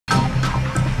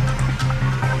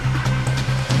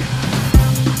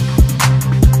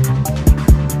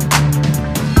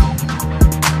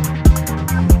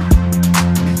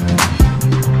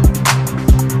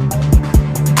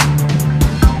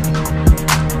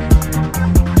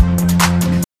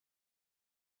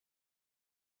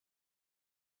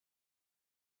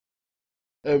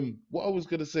What I was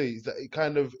gonna say is that it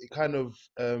kind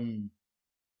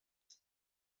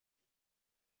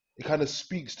of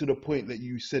speaks to the point that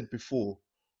you said before,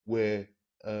 where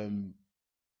um,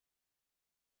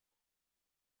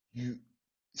 you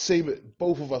same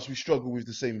both of us we struggle with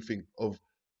the same thing of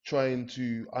trying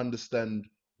to understand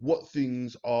what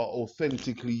things are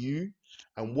authentically you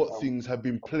and what Um, things have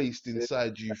been placed it,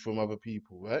 inside you from other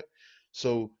people, right?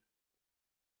 So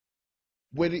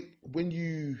when it when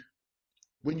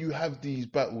you have these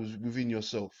battles within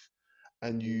yourself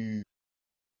and mm,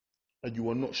 you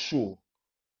are not sure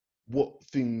what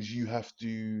things you have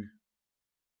to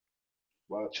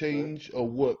work through. change or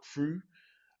work through,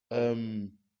 Um,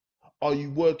 um are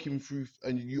you working through,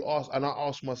 and you ask, and I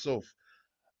ask myself,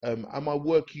 am I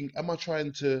working,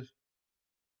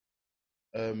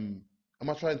 um am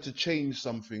I trying to change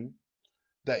something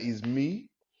that is me?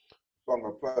 wrong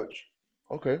approach.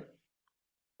 Okay.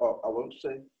 Oh, I won't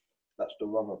say that's the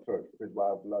wrong approach because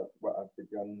what I've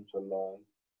begun to learn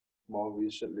more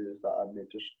recently is that I need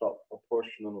to stop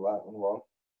apportioning right and wrong.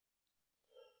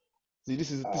 See, Uh,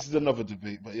 this is another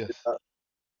debate, but yes. that,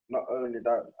 not only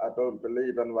that, I don't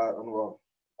believe in right and wrong.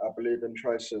 I believe in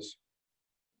choices,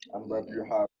 and whether you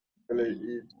have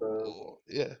ability to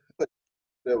Yeah.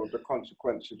 deal with the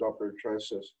consequences of those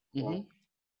choices. You know, Mhm.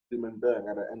 human being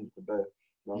at the end of the day.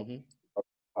 You know, Mhm.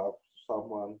 have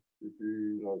someone if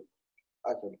you know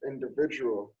as an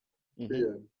individual Mhm.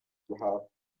 being you have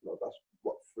that's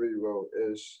what free will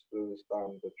is to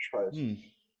understand the choice. Hmm.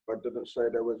 But didn't say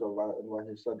there was a right and wrong.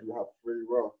 He said you have free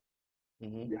will.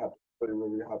 Mhm. You have free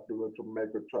will. You have the will to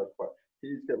make a choice. But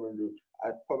he's giving you.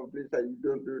 I'd probably say you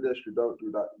don't do this. You don't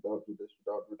do that. You don't do this. You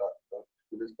don't do that. You don't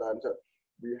do this. That. And so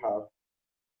we have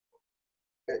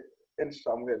it in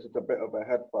some ways. It's a bit of a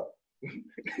headbutt,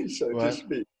 so to Right.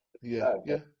 speak. Yeah. And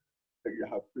Yeah. you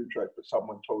have free choice, but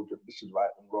someone told you this is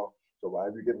right and wrong. So why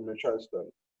have you given me a choice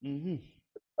then? Mhm.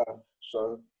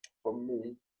 So for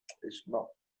me, it's not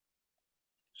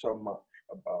so much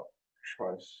about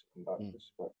choice in that Mm.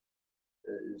 respect.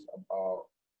 It is about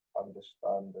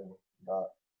understanding that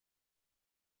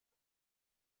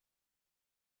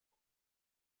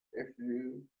if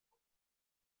you,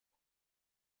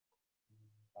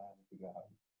 you know,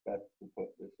 I'm best to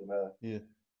put this in a Yeah.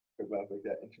 because as I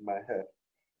get into my head,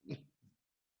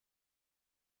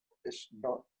 it's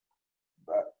not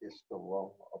that it's the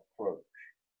wrong approach,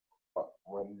 but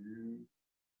when you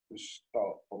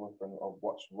start from a thing of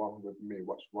what's wrong with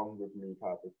me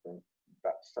type of thing,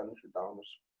 that sends you down as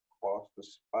fast the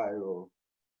spiral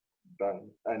than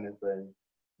anything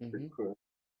Mhm. because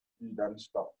you then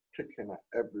start picking at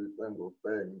every single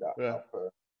thing that Yeah.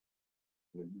 happens.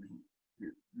 You,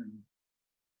 you, you,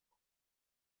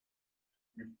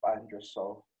 you find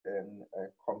yourself in a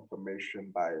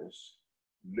confirmation bias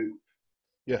loop,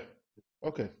 Yeah.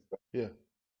 Okay. Yeah.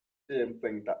 seeing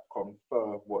things that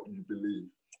confirm what you believe.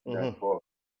 Uh-huh. Therefore,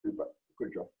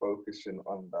 because you're focusing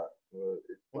on that,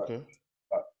 Okay.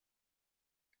 but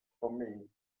for me,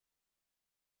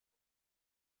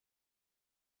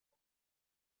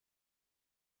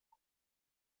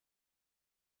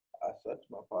 I said to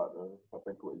my partner, I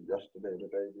think it was yesterday, the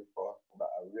day before, that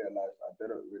I realized I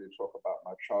didn't really talk about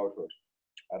my childhood.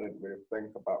 I didn't really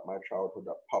think about my childhood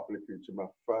that publicly to my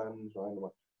friends or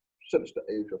anyone. Since the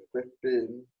age of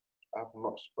 15, I've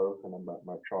not spoken about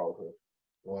my childhood.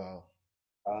 You know? Wow.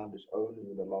 And it's only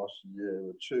in the last year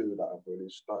or two that I've really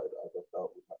started, as I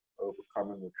felt with like,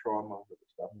 overcoming the trauma with the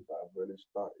stuff that I've really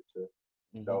started to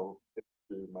Mhm. delve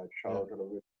into my Yeah. childhood. I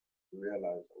really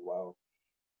realized, wow,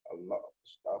 a lot of the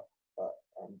stuff that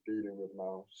I'm dealing with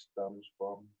now stems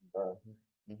from the Mhm.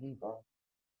 Mhm. stuff.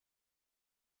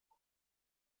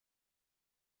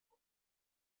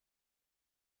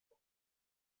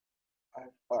 I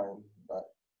find that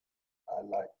I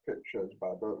like pictures, but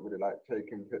I don't really like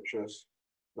taking pictures.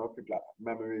 Nothing like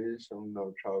memories and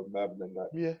no child memory. That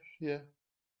Yeah. Yeah.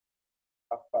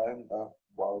 I find that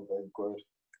while they're good,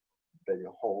 they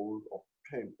hold or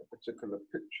paint a particular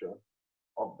picture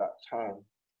of that time.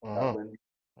 That Uh-huh. when you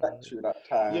Uh, back to that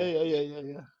yeah. time, Yeah. Yeah. Yeah.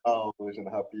 Yeah. oh, it was in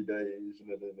happy days and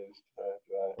it is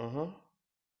right? Uh-huh.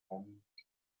 And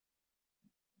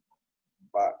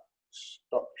that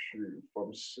stops you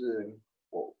from seeing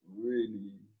what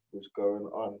really was going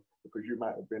on because you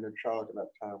might have been a child at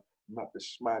that time. You might be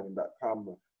smiling at that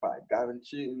camera, but I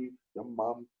guarantee you, your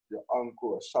mum, your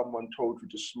uncle, or someone told you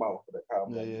to smile for the Yeah.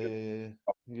 camera, and you Yeah. didn't. Yeah.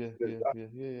 Yeah. Yeah. There's Yeah. Yeah.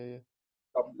 Yeah. Yeah. Yeah.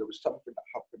 there was something that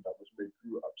happened that was making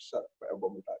you upset, but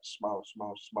everyone was like, smile,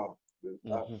 smile, smile. There's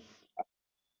that. Mhm.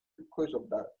 Because of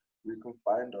that, we can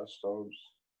find ourselves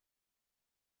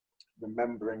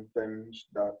remembering things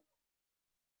that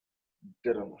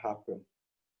didn't happen.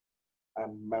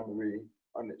 and memory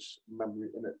on its memory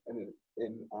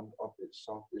in and of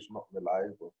itself is not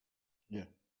reliable. Yeah.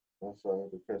 And so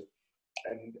because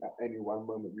at any one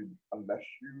moment, unless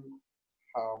you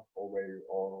have a way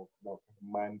of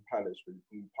mind palace where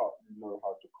you know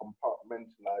how to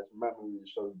compartmentalize memory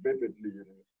so vividly,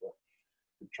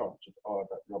 the chances are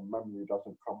that your memory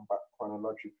doesn't come back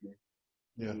chronologically.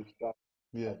 Yeah. You start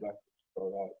Yeah. like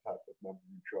that type of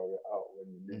memory, draw it out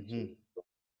when you need to.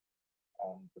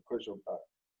 And because of that,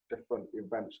 different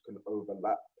events can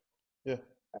overlap. Yeah.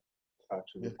 How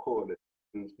to Yeah. recall it,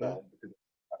 Yeah. because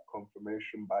that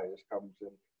confirmation bias comes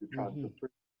in. You're trying to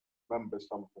remember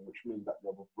something, which means that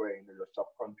your brain or your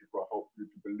subconscious will help you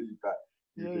to believe that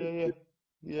you Yeah. did.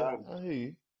 Yeah. Yeah. Yeah. I hear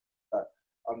you. That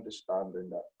understanding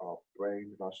that our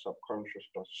brain and our subconscious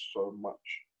does so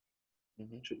much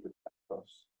to protect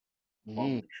us from the Yeah.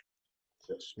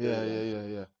 Yeah. experience. Yeah.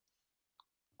 Yeah.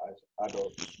 As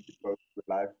adults, we go through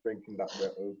life thinking that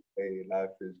we're okay,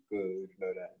 life is good,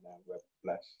 that now we're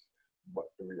blessed. But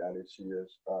the reality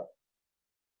is that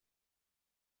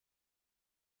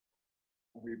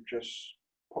we've just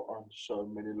put on so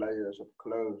many layers of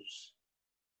clothes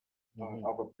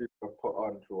other people have put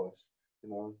on to us.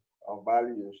 Our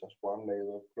values, that's one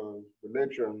layer of clothes.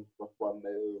 Religion, that's one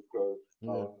layer of clothes.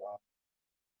 Yeah.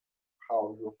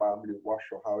 How your family wash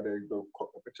or how they go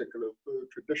cook a particular food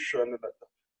tradition,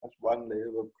 that's one layer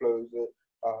of clothes.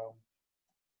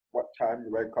 What time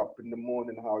you wake up in the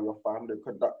morning, how your family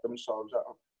conduct themselves,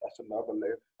 that's another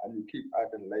layer. And you keep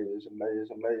adding layers and layers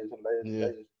and layers and layers and Yeah.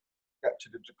 layers. Get to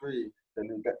the degree, then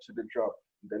you get to the job,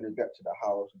 then you get to the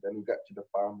house, then you get to the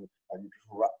family, and you just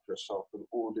wrap yourself in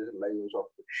all these layers of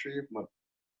achievement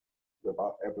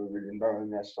without ever really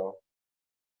knowing yourself.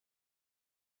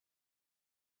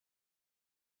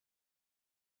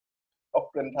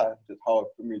 Oftentimes it's hard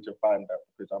for me to find that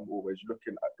because I'm always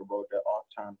looking at the world. There are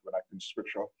times when I can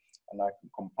switch off and I can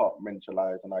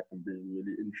compartmentalize and I can be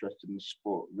really interested in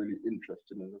sport, really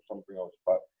interested in something else,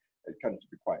 but it tends to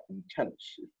be quite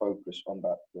intense focus on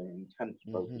that thing, intense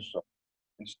focus. So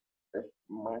if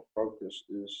my focus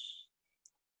is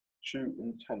too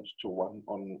intense to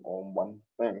on one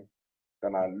thing,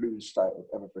 then I lose sight of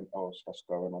everything else that's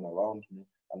going on around me,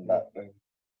 and that then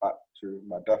back to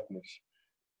my deafness.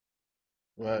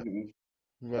 Right. So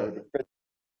Right. the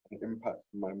physical impact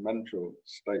my mental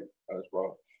state as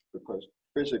well, because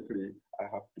physically I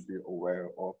have to be aware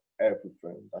of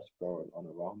everything that's going on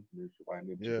around me. So I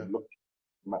need to Yeah. be looking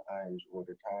at my eyes all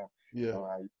the time. Yeah.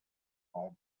 I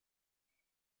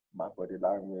my body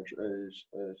language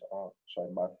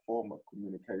sorry, my form of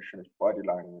communication is body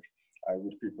language. I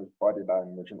read people's body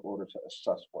language in order to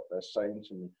assess what they're saying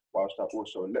to me, whilst I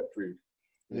also lip read.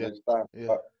 You Yeah. understand? Yeah.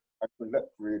 But I can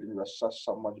lip read and you assess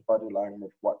someone's body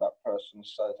language, what that person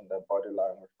says in their body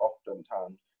language.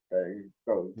 Oftentimes, they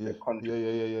go, Yeah. they conjure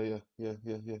Yeah. Yeah. Yeah. Yeah. Yeah.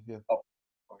 Yeah. Yeah. Yeah. up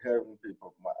or hearing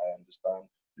people, from what I understand.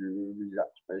 You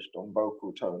react based on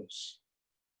vocal tones.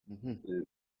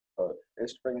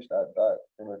 It's things like that,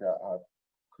 that I've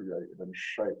created and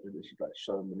shaped. And it's like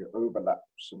so many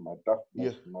overlaps in my Yeah.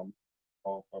 deafness, my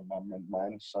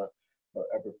mindset. But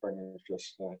everything is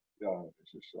just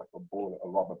it's just like a ball, a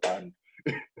rubber band,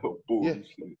 a ball. Yeah.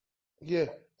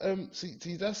 Yeah.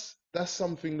 See, that's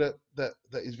something that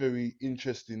is very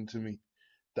interesting to me.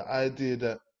 The idea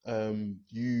that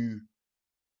you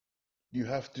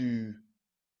have to,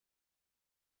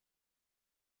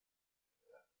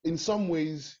 in some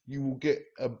ways, you will get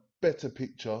a better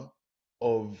picture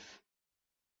of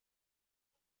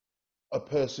a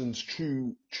person's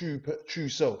true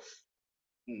self.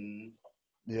 Mm.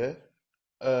 Yeah.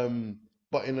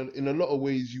 But in a lot of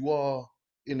ways, you are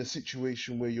in a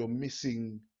situation where you're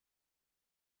missing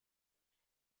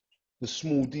the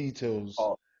small details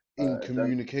Oh, in then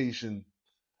communication.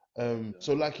 yeah.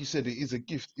 So like you said, it is a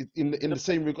gift. In the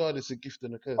same regard, it's a gift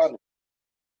and a curse. Funny.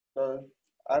 So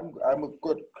I'm a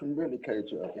good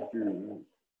communicator. If you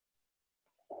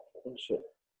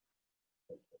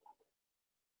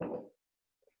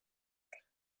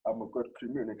I'm a good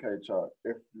communicator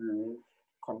if you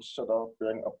consider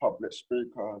being a public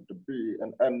speaker to be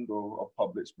an end all of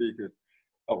public speaking,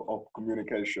 of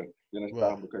communication. You Right.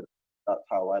 understand? Because that's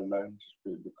how I learned to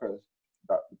speak, because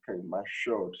that became my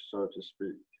shield, so to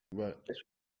speak. Right.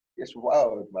 It's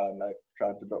wild, man, like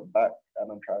trying to look back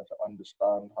and I'm trying to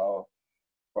understand how,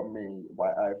 for me,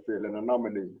 why I feel an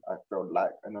anomaly. I feel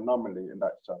like an anomaly in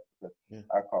that sense, because Yeah.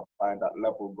 I can't find that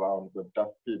level ground with deaf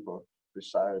people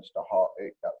besides the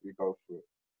heartache that we go through.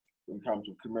 In terms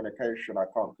of communication, I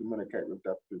can't communicate with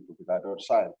deaf people because I don't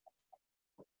sign.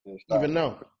 You Even understand?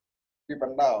 now.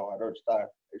 even now, I don't start.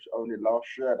 It's only last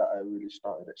year that I really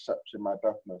started accepting my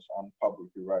deafness and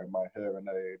publicly wearing my hearing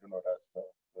aid. You know, that's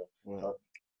Right.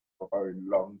 the, a very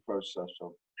long process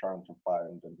of trying to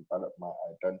find and develop my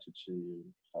identity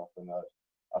and stuff. And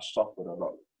I suffered a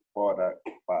lot for that,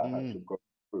 but I had to Mm. go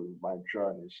through my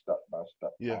journey step by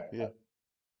step. Yeah, I yeah.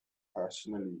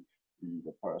 personally be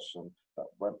the person that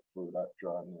went through that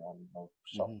journey and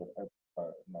Mm-hmm. suffered every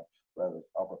part, whereas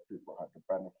other people had the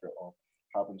benefit of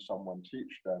having someone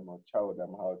teach them or tell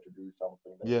them how to do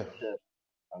something they Yeah. could hear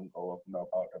and go up and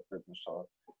about their business. So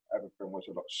everything was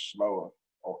a lot slower,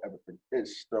 or everything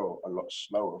is still a lot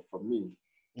slower for me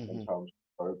in Mm-hmm. terms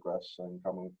of progress and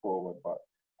coming forward. But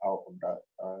out of that,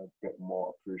 I get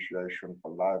more appreciation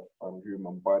for life and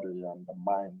human body and the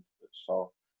mind itself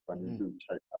when you Mm-hmm. do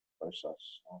take that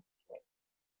process.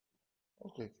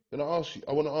 Okay. And I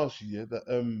want to ask you, yeah, that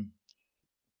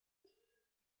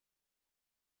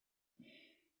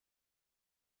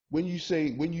when you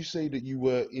say that you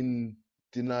were in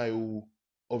denial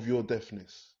of your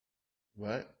deafness,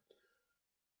 right?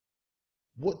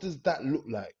 What does that look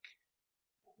like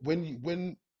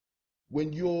when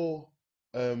when you're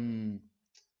um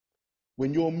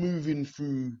when you're moving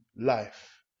through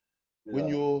life, when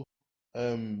Yeah, you're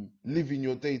living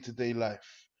your day-to-day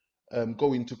life,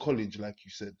 going to college, like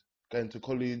you said, going to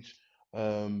college,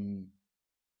 um,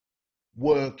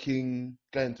 working,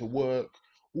 going to work,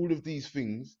 all of these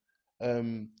things,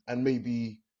 and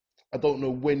maybe I don't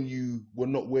know when you were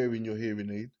not wearing your hearing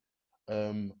aid,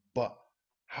 but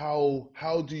how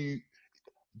do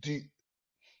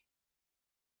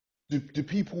do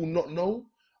people not know?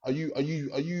 Are you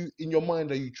in your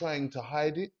mind? Are you trying to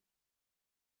hide it?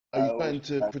 Are I you was trying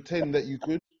to trying, pretend that you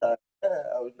could? yeah,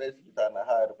 I was basically trying to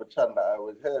hide and pretend that I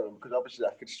was hearing because obviously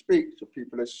I could speak, so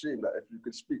people assume that if you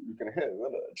can speak, you can hear.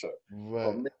 Innit? So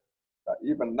for Right. me, like,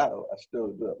 even now, I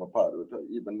still do it. My partner would tell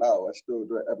you, even now, I still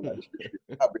do it. Every night, it's literally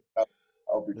a habit.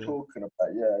 I'll be Yeah. talking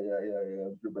about, yeah.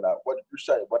 You'll be like, what did you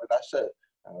say? What did I say?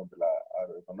 And I'll be like, I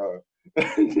don't even know.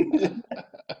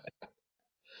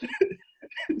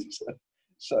 so,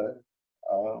 so,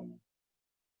 um,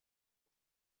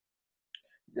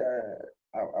 yeah,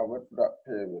 I went through that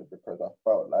period because I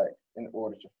felt like in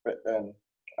order to fit in,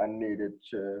 I needed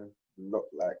to look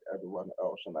like everyone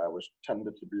else, and I was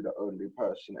tended to be the only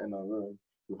person in a room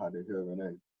who had a hearing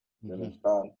aid. You Hmm.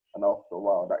 understand? And after a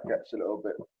while, that gets a little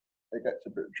bit, it gets a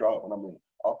bit jarring. I mean,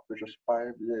 after just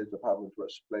 5 years of having to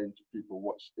explain to people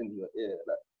what's in your ear,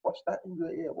 like, what's that in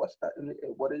your ear? What's that in your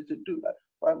ear? What does it do? Like,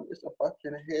 fam, it's a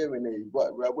fucking hearing aid.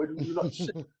 What do you not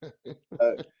see?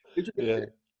 Uh, did you Yeah.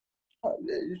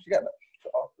 yeah, you should get that. So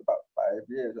after about 5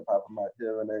 years of having my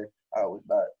hearing aid, I was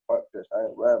like, fuck this, I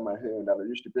ain't wearing my hearing aid. I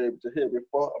used to be able to hear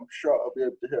before, I'm sure I'll be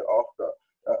able to hear after.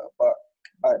 But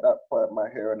at that point, my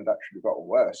hearing had actually got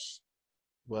worse.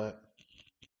 Right.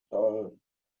 So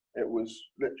it was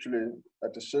literally a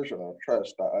decision, a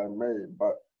choice that I made.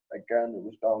 But again, it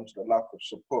was down to the lack of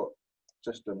support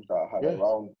systems that I had Yeah.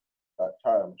 around that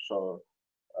time. So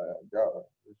yeah,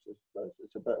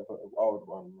 it's a bit of a wild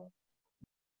one.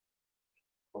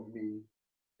 For me,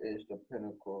 is the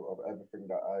pinnacle of everything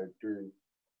that I do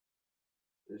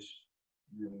is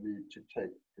you need to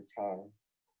take the time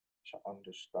to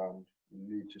understand. You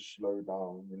need to slow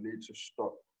down. You need to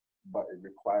stop. But it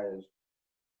requires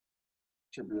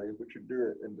to be able to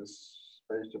do it in this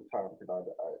space of time. Because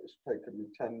it's taken me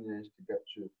 10 years to get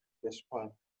to this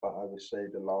point. But I would say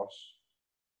the last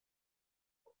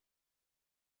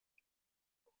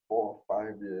 4 or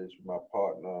 5 years with my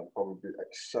partner probably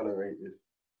accelerated.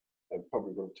 It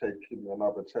probably would have taken me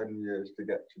another 10 years to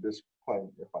get to this point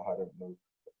if I hadn't moved.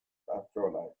 I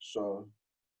feel like so.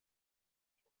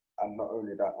 And not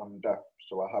only that, I'm deaf,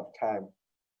 so I have time.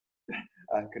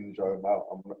 I can zone out.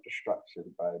 I'm not distracted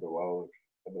by the world,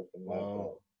 anything like Wow.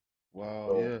 that. Wow.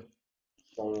 So, Yeah.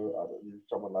 so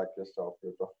someone like yourself,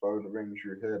 if the phone rings,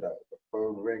 you hear that. If the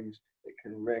phone rings, it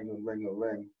can ring and ring and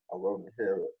ring. I won't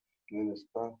hear it. You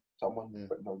understand? Someone Yeah.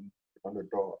 putting on the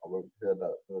door, I won't hear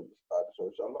that. You understand? So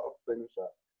it's a lot of things that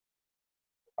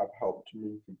have helped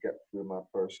me to get through my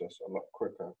process a lot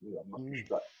quicker. I'm not Mm.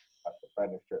 distracted at the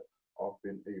benefit of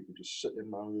being able to sit in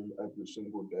my room every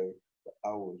single day for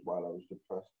hours while I was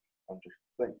depressed and just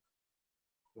think,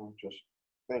 just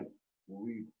think,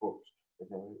 read books,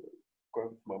 go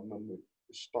into my memory,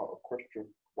 start a question.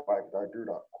 Why did I do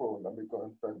that? Cool. Let me go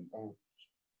and think,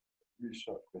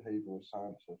 research behavioral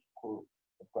sciences. Cool.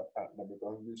 I've got that. Let me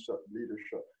go and research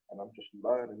leadership. And I'm just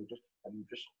learning, and you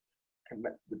just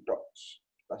connect the dots.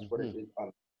 That's what it Hmm. is.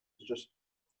 And it's just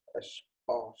a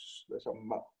sparse, there's a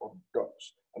map of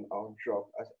dots. And our job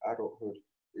as adulthood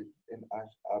is as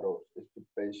adults is to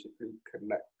basically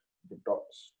connect the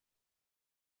dots.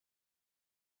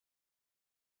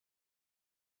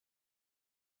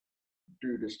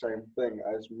 Do the same thing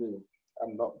as me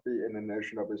and not be in the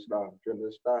nation of Islam. Do you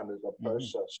understand? There's a Mm-hmm.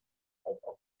 process of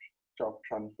self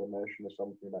transformation is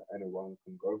something that anyone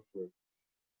can go through.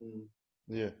 Mm.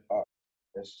 Yeah. But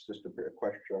it's just a bit of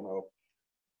question of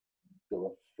there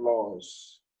were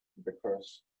flaws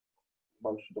because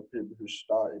most of the people who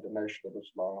started the Nation of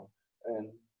Islam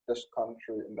in this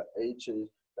country in the 80s,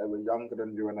 they were younger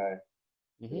than you and I.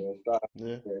 Mm-hmm. You know,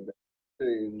 Yeah.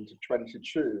 to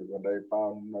 22 when they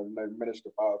found Minister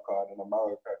Farrakhan in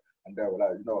America, and they were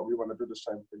like, you know what, we want to do the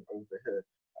same thing over here.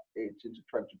 At 18 to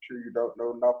 22, you don't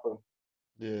know nothing.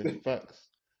 Yeah. Facts.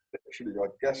 Literally,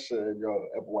 you're guessing,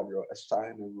 you're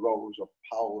assigning roles of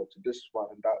power to this one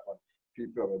and that one.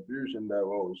 People are abusing their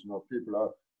roles. People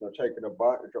are taking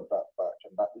advantage of that fact,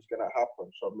 and that is going to happen.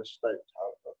 So mistakes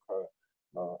occur,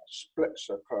 splits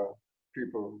occur.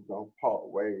 People part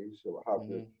ways or what have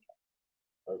you.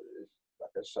 Mm-hmm. It's,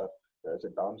 like I said, there's a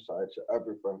downside to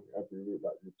everything, every route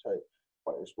that you take.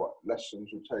 But it's what lessons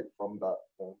you take from that.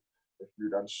 If you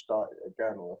then start it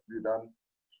again, or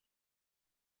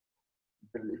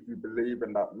if you believe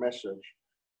in that message,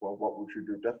 well, what would you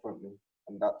do differently?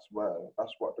 And that's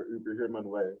what the uber human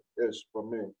way is for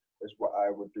me. Is what I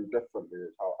would do differently.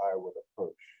 Is how I would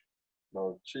approach.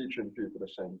 Teaching people the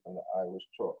same thing that I was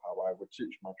taught. How I would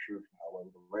teach my children. How I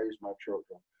would raise my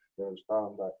children. You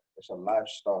understand that it's a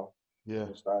lifestyle. Yeah.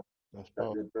 You understand That's that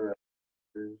powerful. you're doing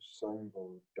every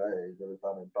single day. You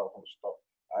understand it doesn't stop.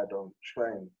 I don't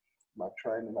train. My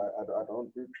training, I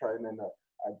don't do training.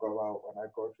 I go out and I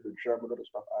go to the gym and other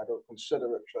stuff. I don't consider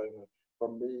it training. For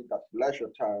me, that's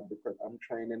leisure time because I'm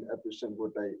training every single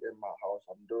day in my house.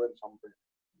 I'm doing something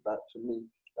that to me,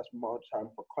 that's more time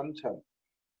for content.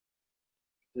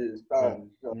 Is Right.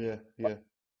 done. So Yeah. Yeah.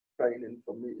 training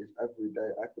for me is every day.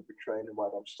 I could be training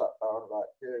while I'm sat down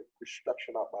right here,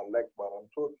 stretching out my leg while I'm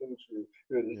talking to you.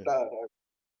 You Yeah. understand?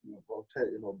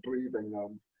 Rotating or breathing,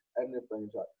 anything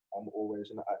that I'm always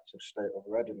in an active state of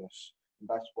readiness. And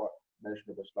that's what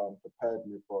Nation of Islam prepared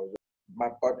me for. My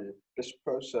body, this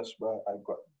process where I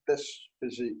got this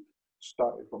physique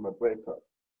started from a breakup.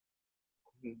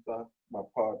 My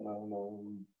partner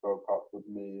broke up with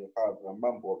me. I can't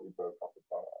remember what we broke up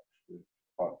about actually.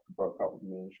 But she broke up with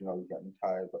me. She was getting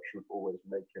tired, but she was always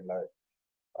making like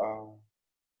uh,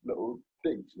 little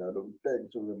things, little things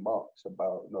and remarks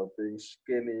about, being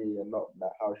skinny and not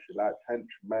that how she liked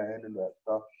henchmen and that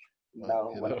stuff. Now,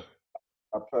 when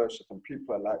I process and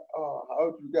people are like, "Oh,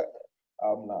 how did you get there?"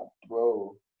 I'm like,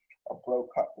 "Bro, I broke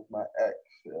up with my ex,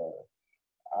 yeah."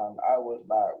 And I was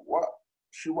like, "What?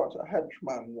 She wants a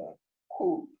henchman, yeah.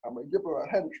 Cool. I'm gonna give her a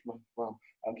henchman, man."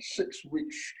 And 6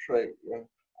 weeks straight, yeah,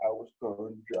 I was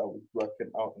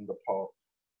working out in the park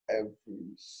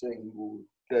every single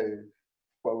day,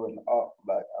 throwing up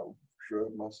like I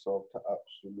drove myself to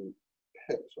absolute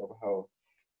pits of hell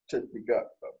to get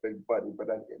a big body, but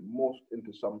then it morphed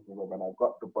into something where when I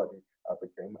got the body, I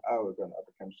became arrogant, I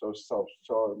became so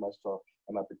self-sure of myself,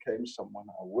 and I became someone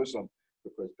I wasn't,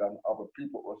 because then other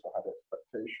people also had an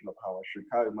expectation of how I should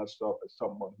carry myself as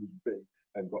someone who's big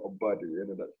and got a body,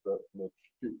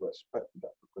 people expected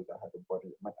that because I had a body,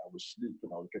 it meant I was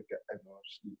sleeping, I would get everyone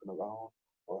sleeping around,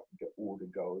 or I could get all the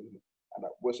girls, and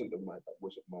that wasn't my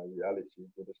reality,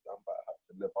 you understand, but I had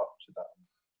to live up to that and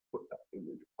put that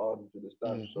image on, you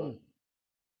understand, Mm-hmm. so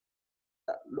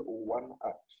that little one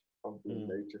act of being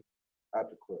Mm. native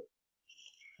adequate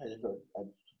has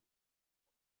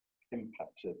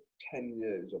impacted 10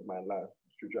 years of my life,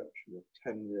 trajectory of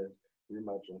 10 years. Can you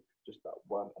imagine just that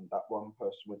one, and that one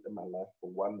person was in my life for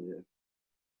 1 year,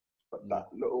 but Yeah.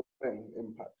 that little thing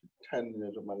impacted 10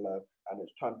 years of my life, and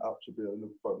it's turned out to be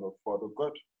for the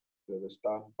good, you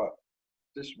understand? But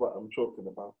this is what I'm talking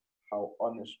about. How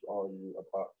honest are you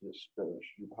about the experience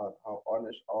you've had? How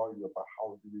honest are you about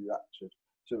how you reacted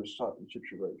to a certain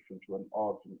situation, to an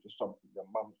argument, to something your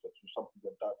mum said, to something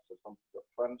your dad said, something your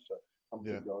friend said,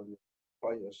 something Yeah. your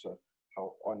employer said?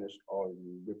 How honest are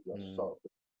you with Mm. yourself?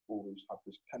 Always have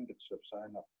this tendency of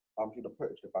saying that I'm going to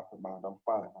put it to the back of my mind, I'm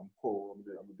fine, I'm cool, I'm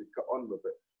going to get on with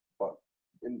it. But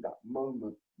in that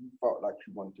moment, you felt like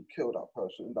you wanted to kill that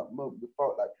person. In that moment, you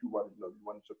felt like you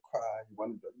wanted to cry,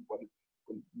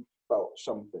 you felt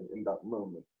something in that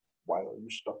moment. Why are you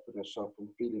stopping yourself from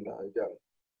feeling that again?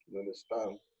 You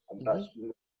understand? And Mm-hmm.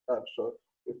 that's so.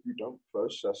 If you don't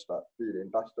process that feeling,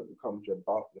 that becomes your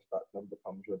darkness. That then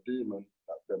becomes your demon.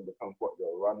 That then becomes what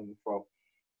you're running from,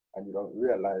 and you don't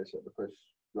realize it because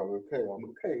you're okay. I'm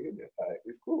okay, isn't it? Like,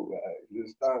 it's cool. You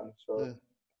understand? So, Yeah.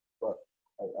 but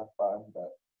I find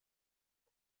that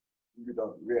you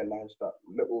don't realize that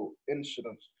little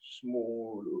incidents,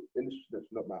 small little incidents,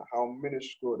 no matter how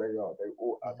minuscule they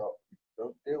all add Mhm. up. You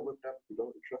don't deal with them, you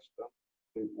don't trust them,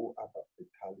 they all add up. They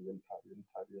tally.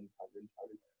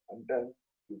 And then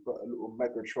you've got a little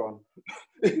Megatron.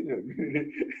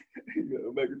 You got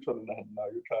a Megatron in the hand now,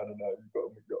 you're trying to now, you've got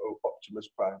to make your own Optimus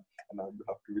Prime. And now you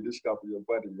have to rediscover your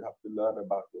body, you have to learn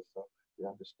about yourself. You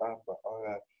understand that, all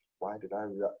right, why did I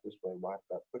react this way? Why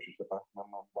did I push it back my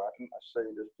mum? Why didn't I say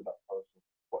this to that person?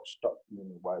 What stopped me?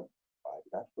 Why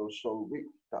did I feel so weak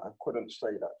that I couldn't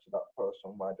say that to that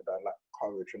person? Why did I lack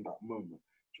courage in that moment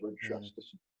to address Mhm. this?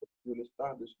 You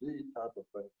understand this these type of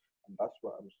things, and that's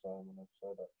what I'm saying when I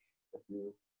say that if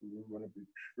you want to be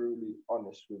truly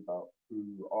honest about who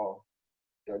you are,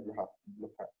 then you have to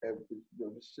look at the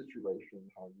situation,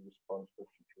 how you respond to the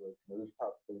situation. There's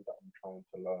type of things that I'm trying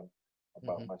to learn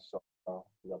about Mhm. myself now.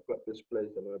 I've got this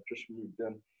place and I've just moved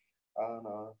in, and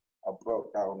I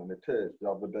broke down in the tears the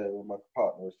other day when my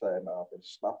partner was saying that I've been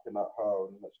snapping at her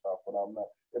and that stuff. And I'm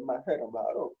like, in my head, I'm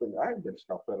like, I ain't been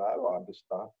snapping. I don't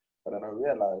understand. But then I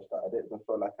realized that I didn't even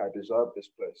feel like I deserved this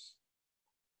place.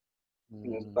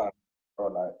 You Mhm. understand? Or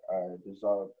like I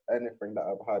deserve anything that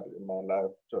I've had in my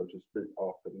life, so to speak,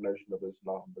 after the Nation of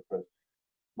Islam, because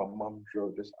my mum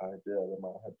drove this idea in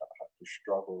my head that I had to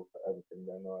struggle for everything.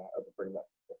 You know, everything that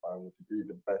if I wanted to be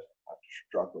the best, I had to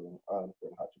struggle and earn for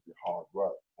it. It had to be hard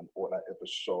work. And all I ever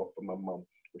saw from my mum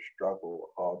was struggle,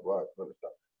 hard work, and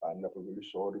stuff. I never really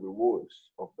saw the rewards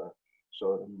of that.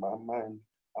 So in my mind,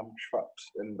 I'm trapped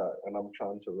in that, and I'm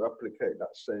trying to replicate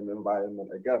that same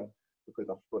environment again because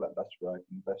I feel like that's where I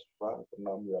can best thrive. And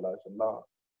now I'm realizing, no,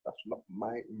 that's not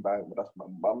my environment. That's my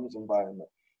mum's environment.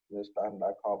 You understand?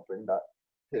 I can't bring that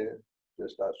here.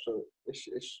 Just that. So it's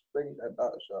things like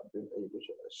that. So I've been able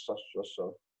to assess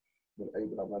yourself. Been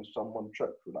able to when someone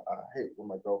checks you, like I hate when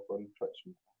my girlfriend checks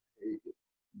me. I hate it.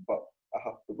 But I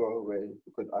have to go away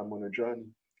because I'm on a journey.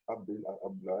 I'm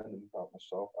learning about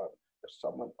myself. And if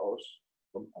someone else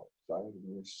from outside of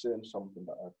me seeing something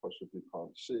that I possibly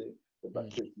can't see, if that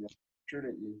Mhm. gives me an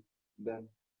opportunity, then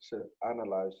to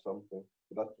analyze something.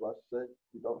 So that's why I say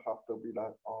you don't have to be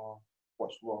like, oh,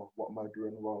 what's wrong? What am I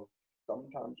doing wrong?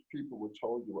 Sometimes people will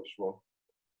tell you what's wrong.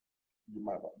 You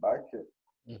might not like it.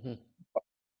 Mhm.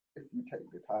 If you take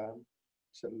the time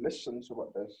to listen to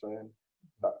what they're saying,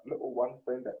 that little one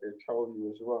thing that they tell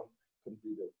you as well can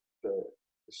be the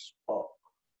spark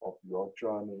of your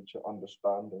journey to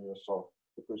understanding yourself.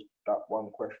 Because that one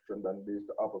question then leads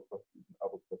to other questions and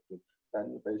other questions.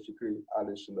 Then basically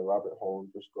Alice in the rabbit hole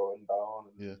just going down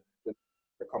and Yeah. then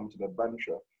they come to the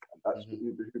adventure. And that's the Mhm.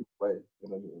 Uber human way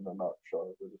in a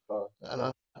nutshell. And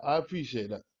Yeah. I appreciate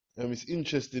that. It's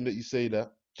interesting that you say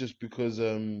that, just because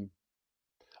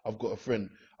I've got a friend.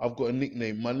 I've got a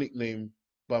nickname. My nickname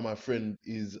by my friend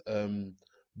is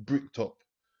Bricktop.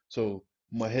 So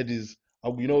my head is,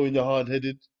 you know, when you're hard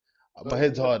headed, my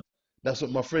head's Yeah. hard. That's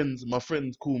what my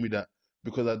friends call me that,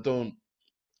 because I don't,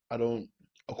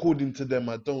 according to them,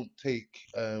 I don't take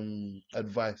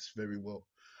advice very well.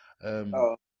 Um,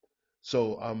 Uh,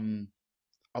 so I'm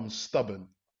stubborn,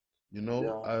 you know.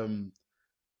 yeah.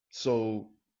 So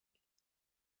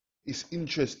it's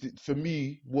interesting for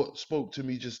me. What spoke to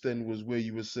me just then was where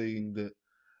you were saying that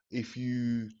if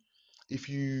you if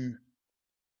you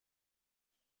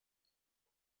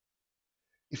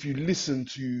if you listen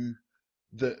to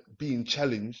the being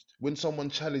challenged, when someone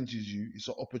challenges you, it's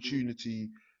an opportunity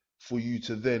for you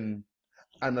to then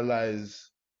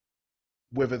analyze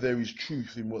whether there is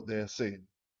truth in what they're saying.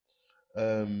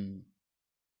 Um,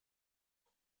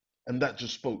 and that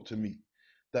just spoke to me.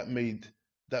 That made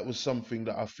that was something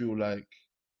that I feel like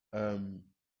um,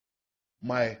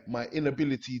 my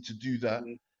inability to do that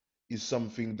Mm, is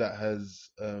something that has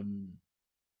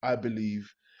I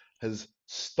believe has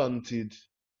stunted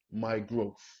my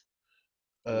growth.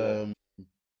 yeah. Um,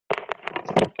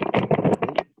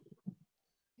 oh,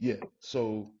 yeah,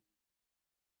 so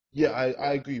yeah,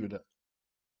 I agree with that.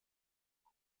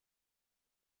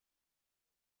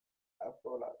 I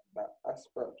feel like that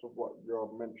aspect of what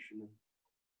you're mentioning,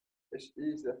 it's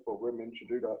easier for women to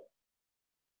do that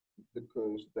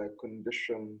because they're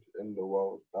conditioned in the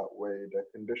world that way.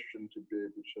 They're conditioned to be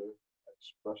able to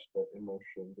express their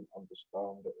emotions and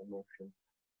understand their emotions.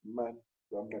 Men,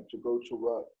 they're meant to go to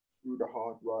work, do the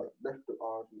hard work, lift the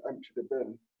arms, and empty the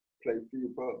bin, play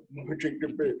FIFA, drink the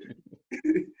beer.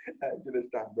 And you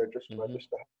understand, Hmm.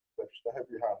 we're just the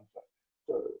heavy hands.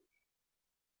 So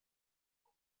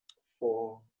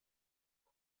for,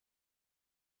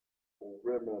 for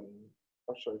women,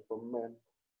 sorry, for men,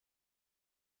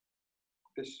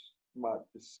 this might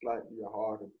be slightly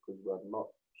harder because we're not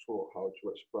taught how to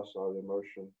express our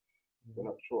emotion. They're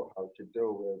not taught how to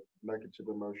deal with negative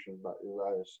emotions that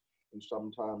arise. And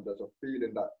sometimes there's a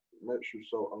feeling that makes you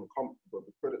so uncomfortable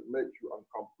because it makes you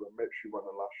uncomfortable, it makes you want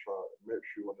to lash out, it makes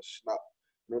you want to snap,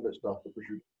 and all that stuff because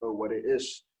you don't know what it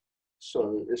is. So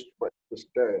Mhm. it's but it's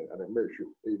there and it makes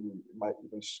you even it might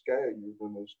even scare you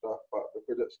and stuff, but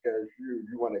because it scares you,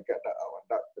 you want to get that out. And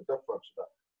that's the difference that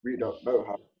we Mm. don't know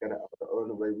how to get it out. The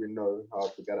only way we know how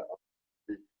to get it out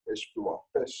is through our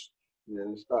fists. You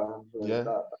understand? So Yeah.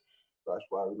 that's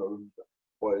why we know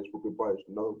boys will be boys.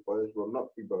 No, boys will not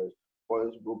be boys.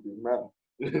 Boys will be men.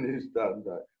 You understand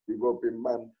that? We will be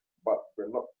men, but we're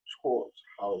not taught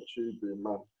how to be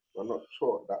men. We're not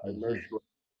taught that Mhm. emotional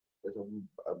is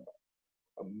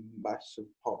a massive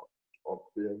part of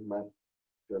being men.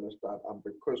 Do you understand? And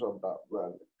because of that,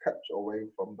 we're kept away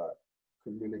from that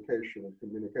communication and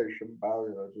communication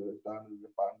barriers. You understand? And you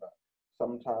find that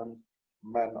sometimes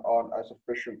men aren't as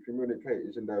efficient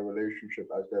communicators in their relationship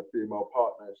as their female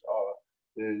partners are.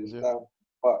 You Yeah. understand?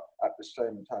 But at the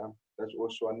same time, there's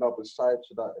also another side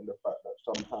to that in the fact that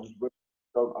sometimes women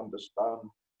don't understand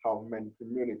how men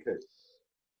communicate.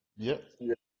 Yep.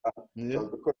 Yeah. Yeah. So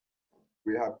because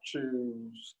we have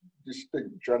two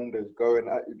distinct genders going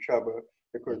at each other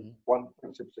because Mhm. one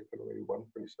thinks a particular way, one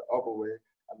thinks the other way,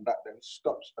 and that then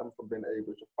stops them from being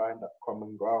able to find that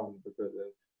common ground because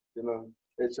you know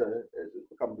it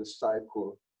becomes a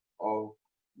cycle of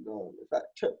it's that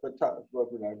tit for tat,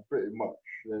 pretty much.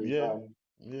 You Yeah. understand?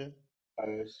 Yeah.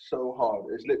 It's so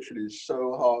hard. It's literally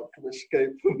so hard to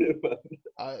escape from it, man.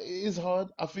 It is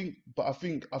hard. I think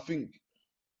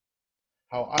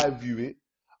how I view it,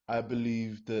 I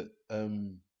believe that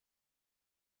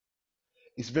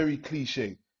it's very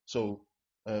cliche. So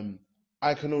um,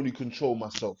 I can only control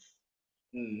myself.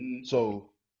 Mm-hmm.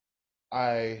 So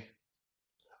I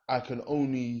I can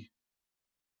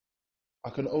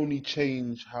only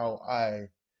change how I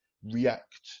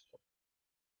react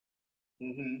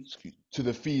Mm-hmm. to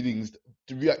the feelings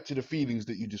to react to the feelings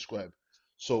that you describe.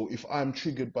 So if I'm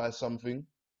triggered by something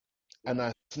and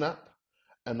I snap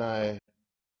and I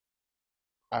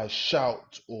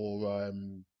shout or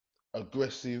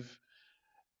aggressive,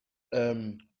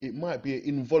 it might be an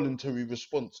involuntary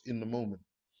response in the moment,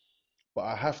 but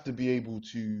I have to be able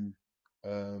to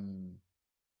um,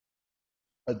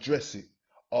 address it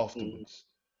Mm-hmm. afterwards.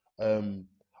 Um,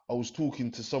 I was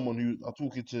talking to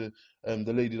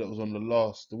the lady that was on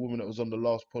the woman that was on the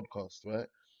last podcast, right?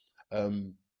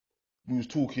 Um, we was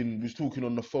talking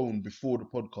on the phone before the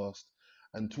podcast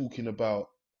and talking about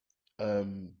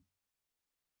um,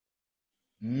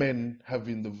 men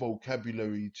having the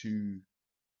vocabulary to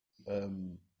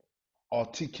um,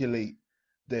 articulate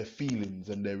their feelings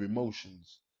and their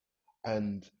emotions.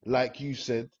 And like you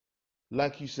said,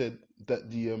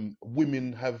 that the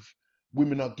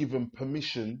women are given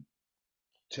permission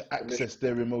to Permission access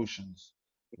their emotions,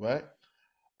 right?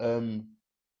 Um,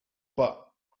 but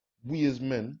we as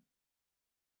men,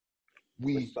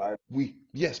 we aside. we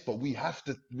yes, but we have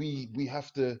to.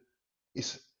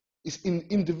 It's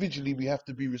individually we have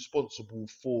to be responsible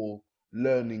for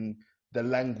learning the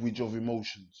language of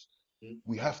emotions.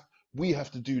 We have we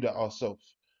have to do that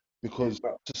ourselves because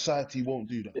But society won't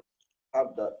do that. we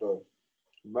have that though.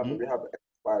 Remember, Mm? we have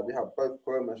XY, we have both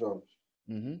chromosomes.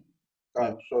 Mm-hmm.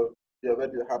 Yeah. So you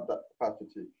already have that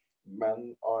capacity.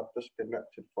 Men are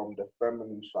disconnected from the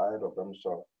feminine side of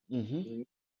themselves. Mm-hmm. Mm.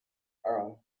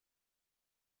 Uh,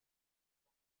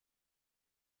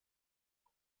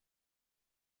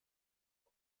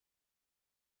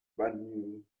 when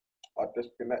you are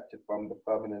disconnected from the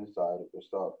feminine side of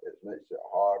yourself, it makes it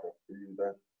harder for you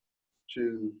then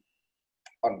to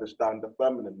understand the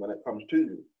feminine when it comes to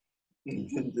you.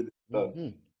 Mm-hmm. The Mm-hmm.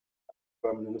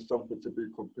 feminine is something to be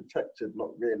protected, not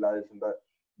realizing that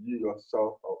you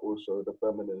yourself are also the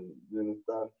feminine. You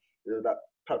understand? You know, that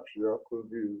patriarchal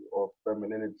view of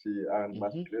femininity and Mm-hmm.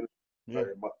 masculinity Yeah.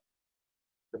 very much.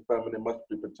 The feminine must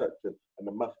be protected and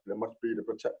the masculine must be the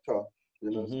protector. You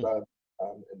Mm-hmm. understand?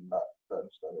 And in that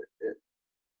sense, that it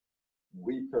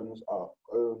weakens our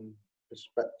own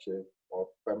perspective of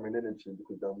femininity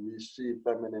because then we see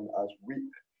feminine as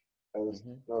weak, as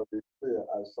Mm-hmm. no, we see it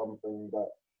as something that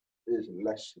is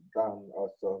less than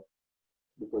ourselves.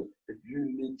 Because if you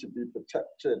need to be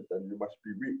protected, then you must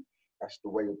be weak. That's the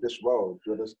way of this world.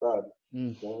 Do you understand?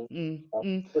 Mm. You know? Mm. And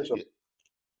Mm. Yeah.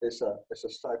 it's a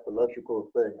psychological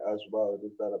thing as well.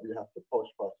 Is that we have to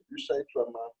postpone. If you say to a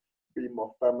man, "Be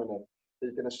more feminine,"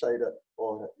 he's gonna say that.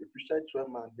 Or if you say to a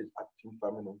man, "He's acting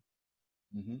feminine,"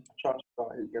 Mm-hmm. chances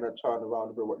are he's gonna turn around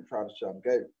and be what you're trying to say. I'm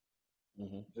gay.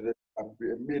 Mm-hmm. And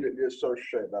we immediately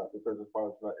associate that because as far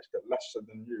as like, it's the lesser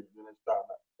than you. You understand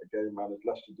that? a gay man is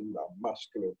less than that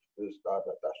masculine. Is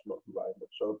that's not who I am.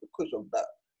 So because of that,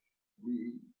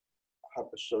 we have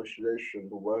association,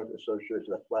 the word association.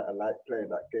 That's why I like playing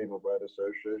that game of word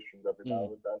association every now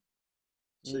Mm, and then.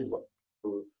 See mm.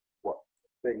 what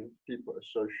things people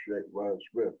associate words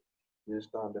with. You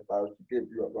understand? If I was to give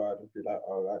you a word and be like,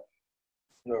 all right,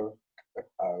 no, if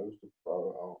I was to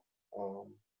throw out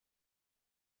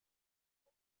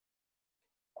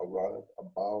a word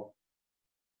about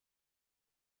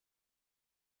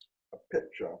a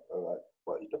picture, all right,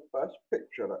 what is the first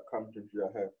picture that comes into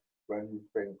your head when you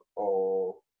think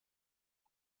of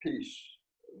peace,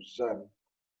 zen,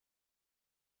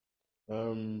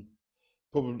 Um,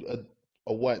 Probably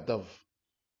a white dove.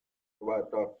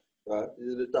 right?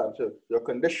 You understand? So you're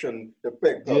conditioned to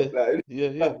think of Yeah, like yeah,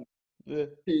 yeah, yeah.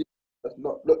 peace does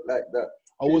not look like that.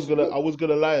 I was Peace gonna, looks I was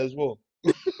gonna lie as well.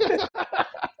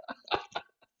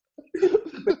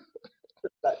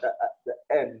 like that at the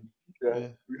end. Yeah, Yeah,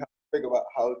 we have to think about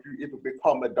how do you even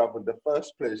become a dove in the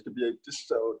first place to be able to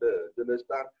sell the. You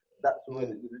understand? That's what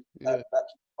yeah, yeah,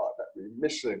 that's the part that we're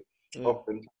missing. yeah.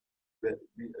 Often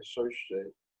we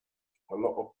associate a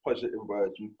lot of positive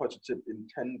words and positively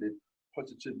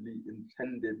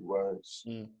intended words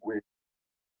Mm, with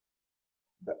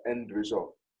the end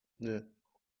result. yeah.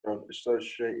 Don't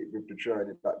associate it with the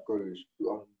journey that goes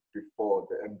on before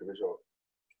the end result.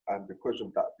 And because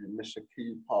of that, we miss a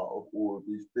key part of all of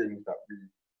these things that we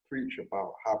preach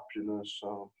about: happiness,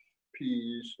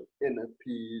 peace, inner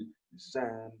peace,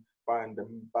 zen,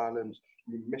 finding balance.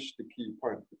 We miss the key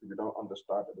point because we don't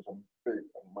understand that there's a big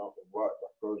amount of work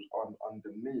that goes on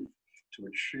underneath to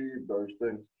achieve those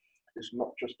things. It's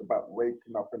not just about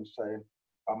waking up and saying,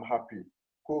 I'm happy.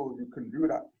 Cool, you can do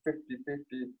that 50, 50,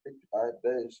 55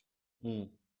 days, Mm,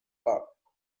 but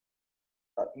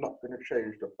that's not going to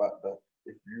change the fact that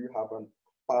if you haven't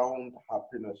found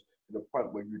happiness to the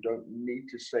point where you don't need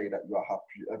to say that you're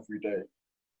happy every day,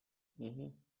 mm-hmm,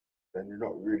 then you're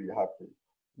not really happy.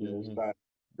 You mm-hmm, understand?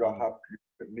 You're mm, happy, you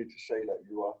don't need to say that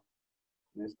you are.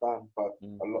 You understand? But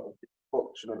mm, a lot of these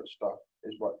books, that stuff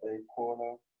is what they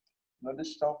call the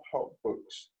self-help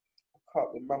books. I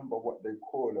can't remember what they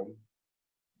call them,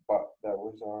 but there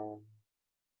was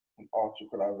an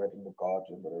article I read in the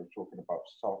Guardian where they were talking about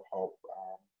self-help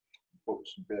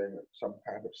books being some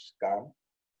kind of scam,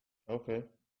 okay.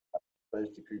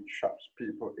 basically traps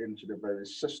people into the very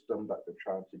system that they're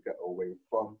trying to get away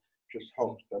from, just Mm,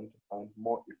 helps them to find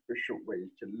more efficient ways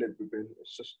to live within a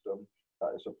system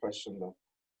that is oppressing them,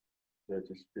 so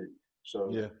to speak. So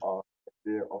yeah. our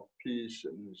idea of peace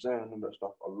and zen and that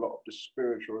stuff, a lot of the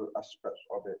spiritual aspects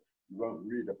of it, you won't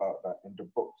read about that in the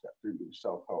books that do with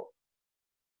self-help.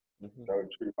 Mm-hmm, They'll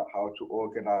talk about how to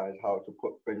organize, how to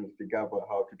put things together,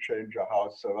 how to change your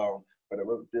house around, but they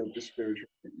won't deal with the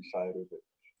spirituality side of it.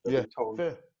 They'll yeah. be told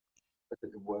Fair.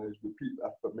 repetitive words, repeat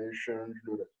affirmations,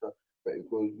 that stuff, but it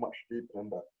goes much deeper than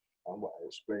that. And what I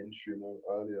explained to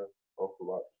earlier of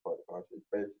throughout the podcast is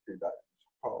basically that it's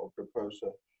part of the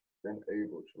process, being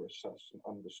able to assess and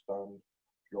understand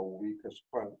your weakest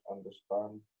point,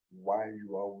 understand why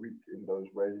you are weak in those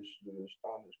ways. You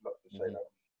understand? It's not to say Mm-hmm, that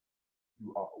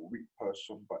you are a weak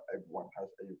person, but everyone has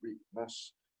a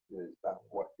weakness. Is that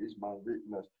what is my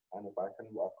weakness? And if I can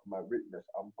work on my weakness,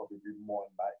 I'm probably more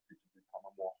likely to become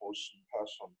a more wholesome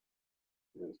person.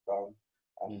 Is that,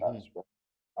 and mm-hmm. that's where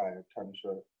I tend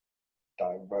to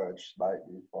diverge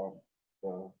slightly from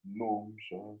the norms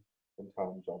in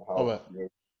terms of All how right. you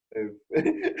live,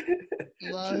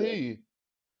 No, I hear you.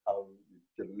 how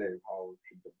to live, how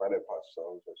to develop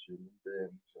ourselves as human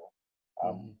beings.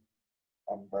 Um, Mm-hmm,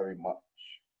 I'm very much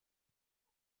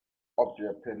of the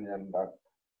opinion that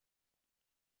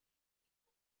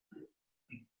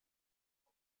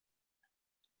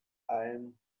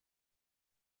I'm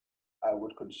I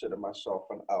would consider myself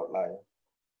an outlier.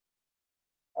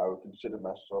 I would consider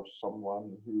myself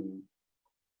someone who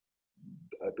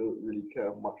I don't really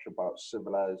care much about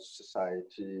civilized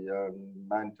society,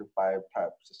 9 to 5 type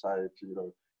society.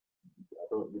 I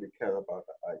don't really care about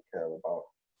that. I care about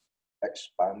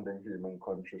expanding human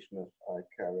consciousness. I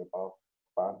care about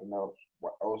finding out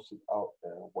what else is out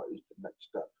there, what is the next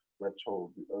step. We're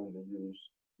told we only use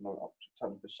up to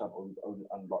 10% or we've only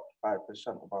unlocked 5%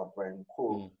 of our brain.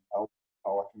 Cool. mm,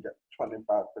 How I can get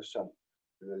 25% of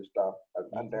this stuff.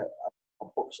 And mm-hmm, there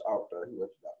are books out there who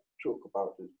talk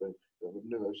about this thing. There were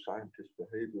neuroscientists,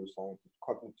 behavioral scientists,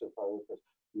 cognitive therapists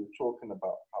who were talking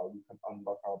about how we can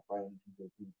unlock our brains and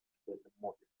make them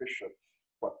more efficient.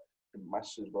 But the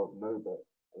masses won't know that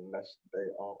unless they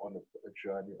are on a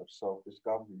journey of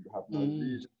self-discovery. You have no mm,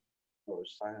 reason for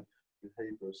science,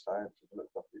 behavioral science, and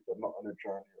stuff if they're not on a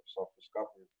journey of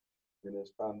self-discovery. You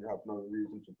understand? You have no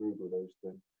reason to Google those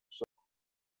things. So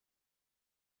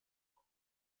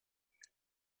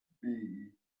be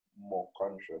more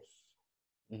conscious.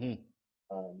 Hmm.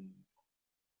 Um,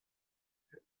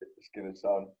 it's gonna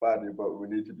sound funny, but we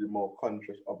need to be more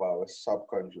conscious of our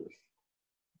subconscious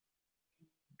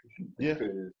Yeah.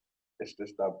 because it's the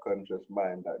subconscious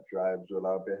mind that drives all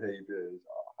our behaviors,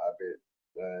 our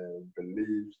habits,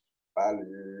 beliefs,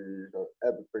 values,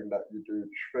 everything that you do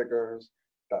triggers.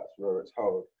 That's where it's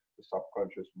held. The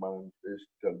subconscious mind is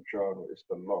the journal, it's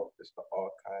the log, it's the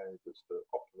archive, it's the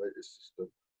operating system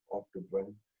of the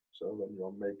brain. So when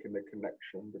you're making the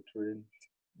connection between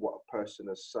what a person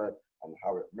has said and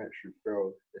how it makes you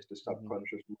feel, it's the Hmm.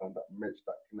 subconscious mind that makes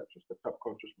that connection. It's the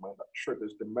subconscious mind that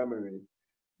triggers the memory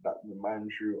that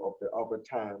reminds you of the other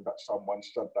time that someone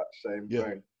said that same Yeah.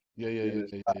 thing. Yeah. Yeah. You Yeah. know,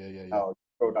 Yeah. Yeah. Yeah. Yeah. now you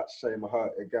feel that same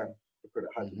hurt again because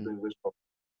it had to Hmm. bring this up,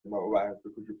 why?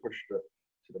 Because you pushed it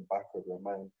to the back of your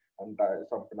mind. And that is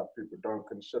something that people don't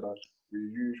consider. We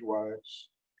use words,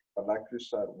 but like you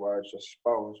said, words are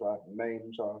spells, right?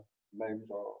 Names are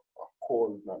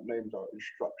called, like, names are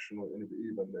instructional, and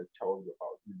even they tell you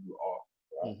about who you are,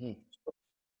 right? Hmm. So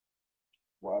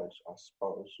words are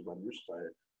spells. So when you say,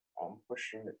 I'm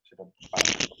pushing it to the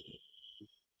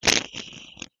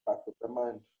back of the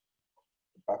mind.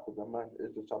 The back of the mind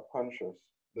is the subconscious.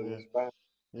 You Yeah. understand?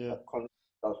 Yeah. Subconscious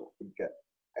doesn't forget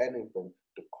anything.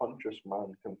 The conscious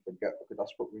mind can forget because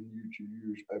that's what we need to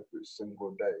use every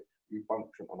single day. We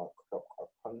function on our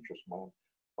conscious mind,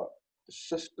 but the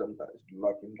system that is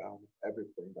logging down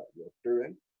everything that you're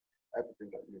doing,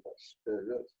 everything that you've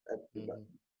experienced, everything that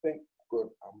Hmm. you think good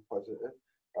and positive,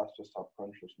 that's the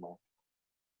subconscious mind.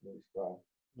 You understand?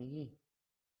 Hmm.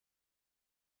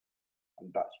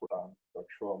 And that's what the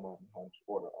trauma enhanced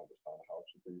order understand how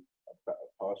to be a better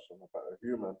person, a better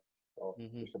human, or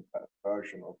Hmm. just a better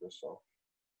version of yourself.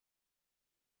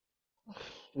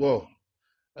 Well,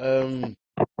 um,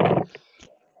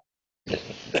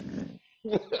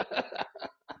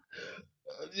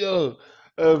 yo,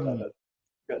 Get like um, that,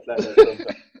 get like that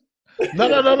sometimes. no,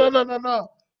 no, no, no, no, no,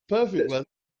 no. Perfect, Let's man.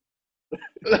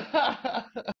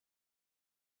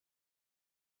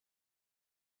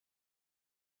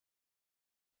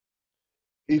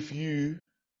 if you,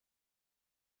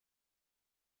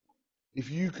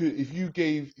 if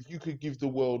you could give the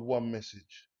world one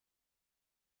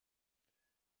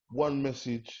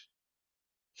message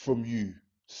from you,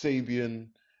 Sabian,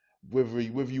 whether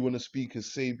you want to speak as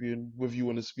Sabian, whether you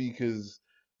want to speak as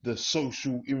the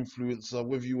social influencer,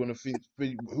 whether you want to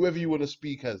whoever you want to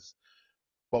speak as,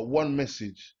 but one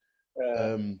message,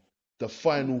 uh, um, the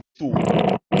final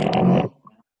thought,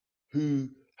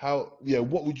 yeah, yeah,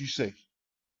 what would you say?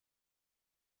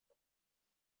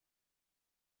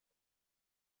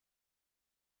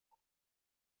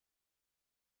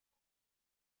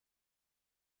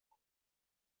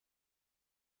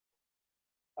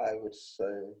 I would say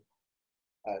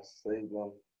I say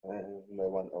them and no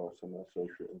one else in my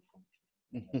social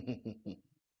influence.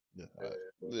 Yeah,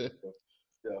 yeah.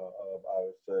 Yeah, I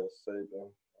would say them.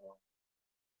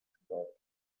 But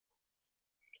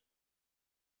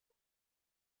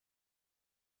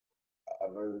I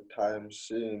know time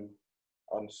seem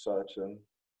uncertain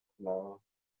now.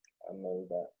 I know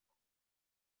that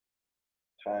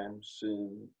time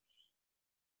seems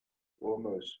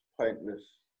almost pointless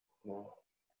now.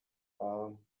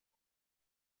 Um,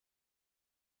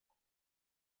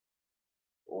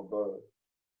 although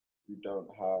we don't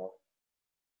have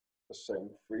the same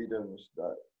freedoms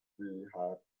that we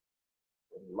had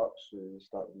and luxuries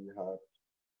that we had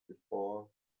before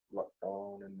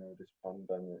lockdown and this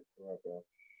pandemic, whatever,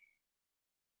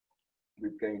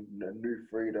 we've gained a new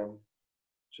freedom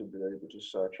to be able to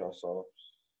search ourselves.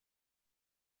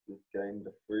 We've gained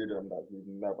the freedom that we've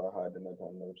never had in a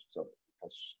pandemic that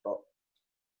has stopped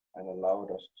and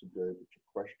allowed us to be able to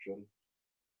question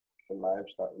the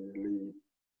lives that we lead.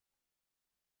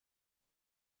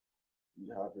 We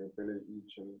have the ability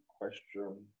to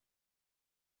question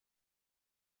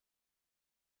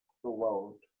the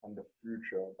world and the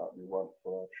future that we want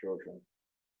for our children,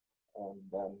 and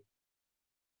then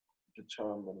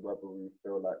determine whether we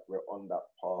feel like we're on that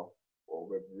path or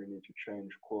whether we need to change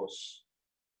course.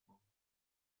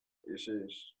 This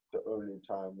is the only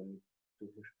time in the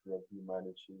history of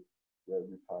humanity where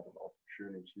we've had an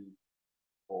opportunity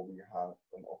or we have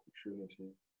an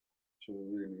opportunity to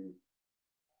really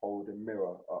hold a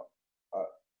mirror up at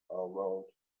our world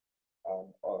and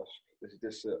ask, is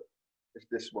this it? Is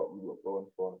this what we were born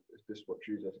for? Is this what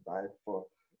Jesus died for?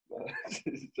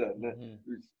 Is Hmm.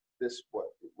 this what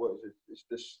is it? Is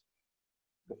this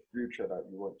the future that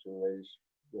you want to raise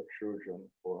your children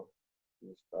for?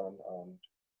 understand? And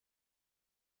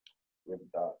with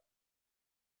that,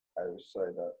 I would say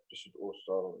that this is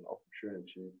also an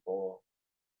opportunity for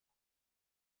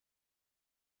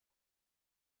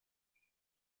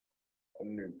a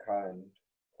new kind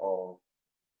of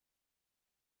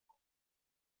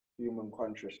human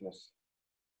consciousness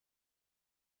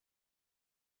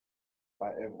by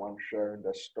everyone sharing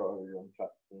their story on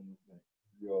platforms like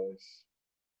yours.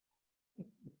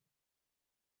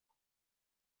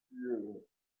 You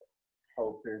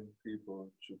helping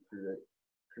people to create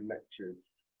connected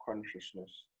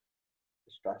consciousness.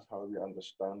 That's how we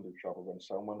understand each other. When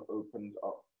someone opens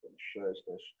up and shares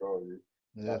their story,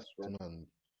 Yes, that's when man.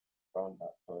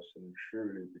 that person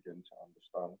truly begin to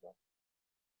understand them.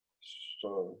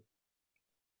 So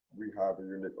we have a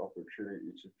unique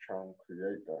opportunity to try and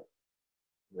create that,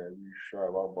 where we share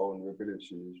our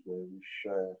vulnerabilities, where we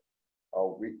share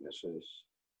our weaknesses,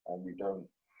 and we don't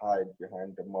hide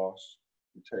behind the mask.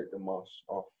 We take the mask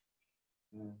off.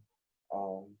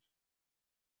 And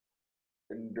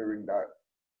in doing that,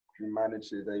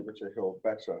 humanity is able to heal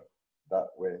better that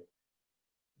way,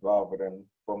 rather than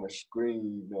from a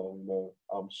screen,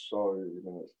 I'm sorry,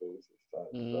 it's this, it's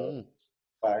that. So Mm.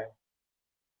 my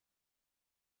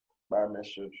my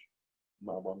message,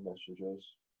 my one message is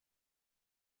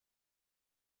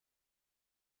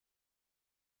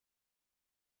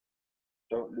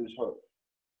don't lose hope.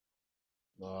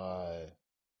 Aye.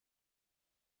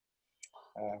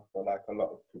 I feel like a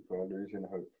lot of people are losing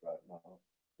hope right now.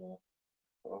 Yeah.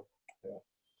 So, yeah.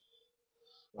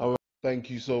 All Yeah. right. Thank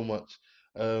you so much.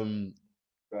 Um,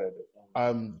 Good.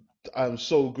 I'm I'm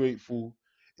so grateful.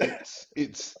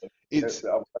 It's it's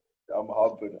I'm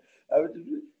humbled. I was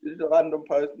just a random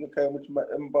person who came into my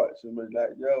inbox and was like,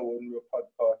 "Yeah, when we were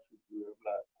podcast with you," I'm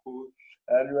like, "Cool,"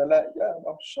 and you were like, "Yeah,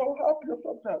 I'm so happy."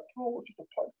 I'm like, "Bro, what is the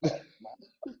podcast,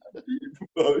 man?" Deep,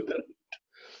 bro.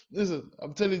 listen.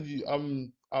 I'm telling you,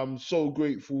 I'm so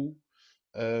grateful.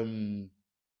 Um,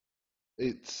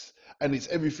 it's and it's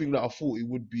everything that I thought it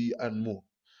would be and more.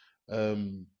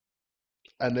 Um,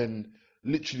 and then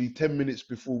literally 10 minutes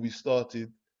before we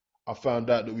started, I found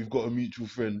out that we've got a mutual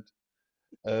friend.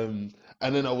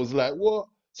 And then I was like, what?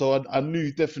 So I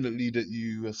knew definitely that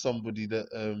you were somebody that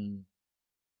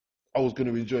I was going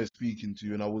to enjoy speaking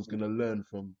to and I was going to learn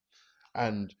from.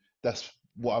 And that's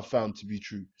what I found to be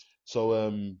true. So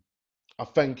I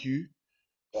thank you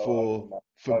So,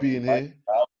 for I'll being invite here.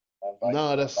 you out. I'll invite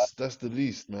Nah, you. that's the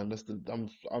least, man. That's the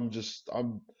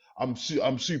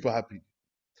I'm super happy.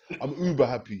 I'm uber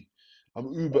happy.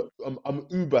 I'm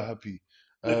uber happy.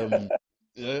 Um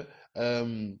yeah.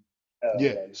 Um Yeah,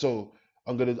 yeah, man. so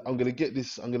I'm gonna get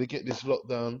this locked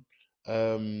down.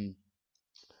 Um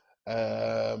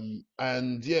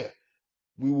and yeah,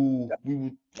 Yeah. we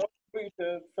will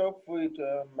Feel free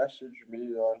to message me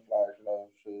on like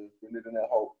so if you need any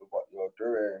help with what you're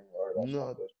doing or that stuff.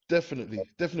 no,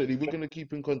 definitely we're gonna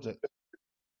keep in contact.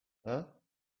 Huh?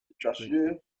 Just Say,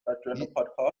 you that joined the ye-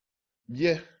 podcast.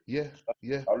 yeah, yeah,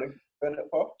 yeah. How long you been it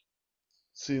for?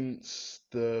 Since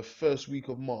the first week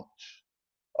of March.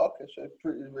 Okay, so it's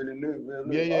pretty really new,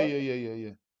 really Yeah, new. yeah, Oh, yeah, yeah, yeah,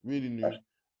 yeah. Really that's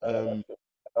new. Um,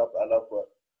 that's I love what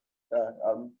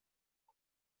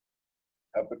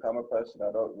I've become a person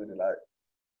I don't really like.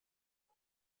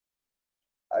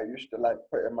 I used to like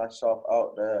putting myself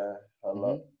out there a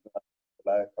lot, mhm,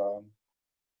 like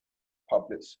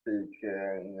public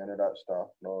speaking and all that stuff,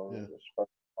 yeah,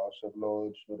 House of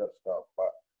Lords, all that stuff.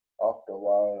 But after a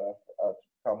while, I've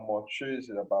become more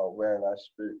choosy about where I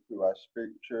speak, who I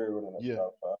speak to, and all that yeah,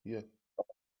 stuff. yeah,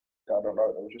 I don't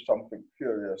know. There was just something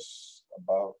curious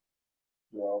about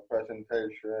your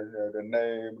presentation, the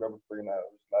name, and everything. That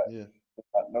was yeah,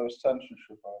 like no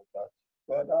censorship. I was like,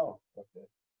 go down. Okay.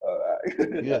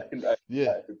 Right. yeah,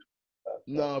 yeah. I could, so,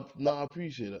 No, no, I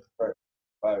appreciate it. right.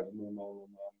 Right.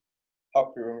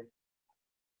 Happy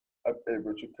I'm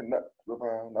able to connect with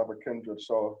another kindred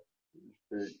soul.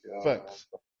 Speak, man. Facts,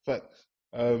 facts.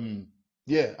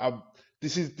 Yeah,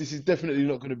 this is definitely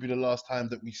not going to be the last time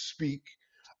that we speak,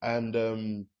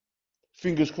 and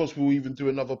fingers crossed we'll even do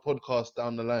another podcast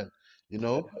down the line, you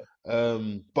know.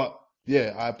 But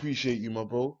yeah, I appreciate you, my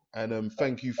bro, and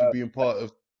thank you for Uh, being part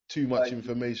of too much thank you.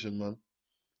 information, man.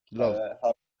 Love,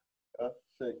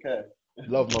 Take care.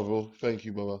 love, my bro. Thank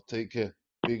you, brother. Take care.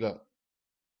 Big up.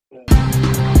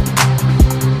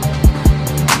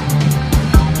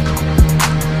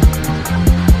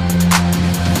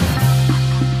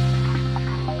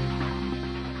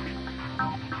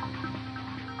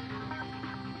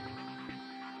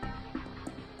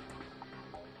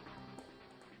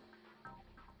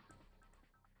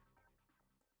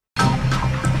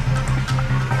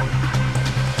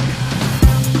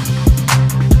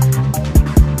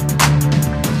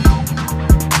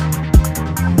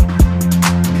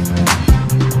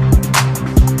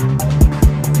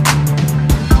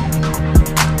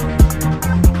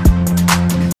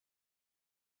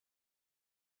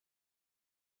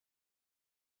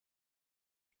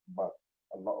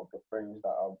 things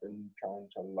that I've been trying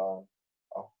to learn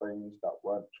are things that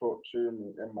weren't taught to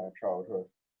me in my childhood.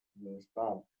 You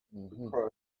understand? Mm-hmm.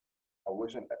 Because I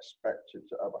wasn't expected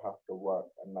to ever have to work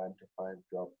a 9 to 5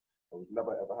 job. I was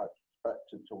never ever had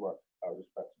expected to work. I was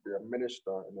expected to be a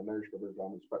minister in the nation of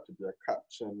Islam. I was expected to be a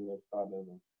captain,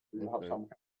 and have Okay. some,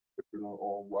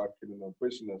 or working in a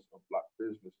business, a black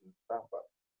business and stuff. But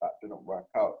that didn't work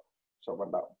out. So when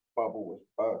that bubble was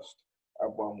burst,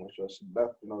 everyone was just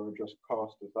left, just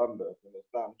cast as under in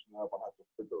Islam. So everyone had to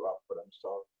figure out for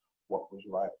themselves what was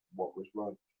right, what was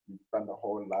wrong. You spend a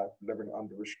whole life living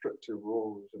under restrictive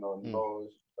rules, Mm.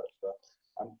 laws, etc.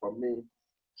 And for me,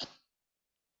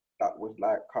 that was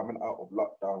like coming out of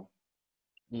lockdown.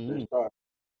 Mm-hmm. They started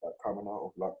like coming out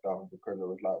of lockdown because it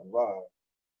was like, wow,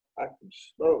 I can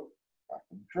smoke, I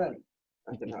can drink,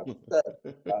 I can have sex,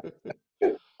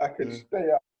 I can Yeah. stay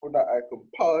out all night, I can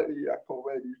party, I can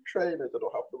wear these trainers, I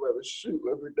don't have to wear a suit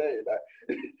every day.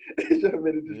 Like, you know what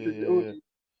I mean? Yeah, Just yeah, all yeah. these,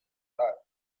 like,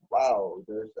 wow,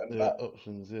 this and Yeah, that.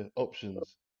 options, yeah,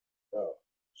 options. Uh,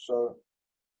 so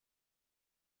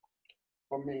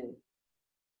for me,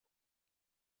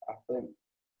 I think,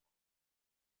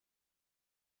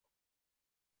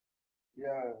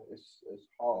 yeah, it's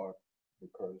hard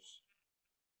because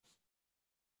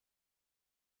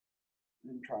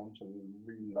I'm trying to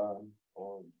relearn,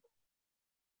 or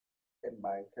in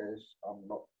my case, I'm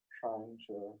not trying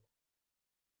to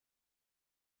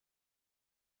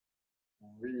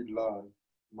relearn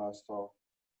myself.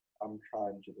 I'm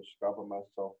trying to discover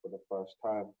myself for the first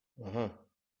time. Uh-huh.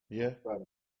 Yeah, And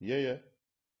yeah, yeah.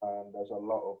 there's a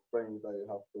lot of things that you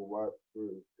have to work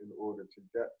through in order to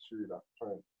get to that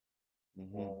point.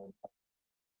 Mm-hmm. Um,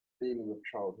 Dealing with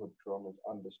childhood traumas,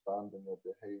 understanding your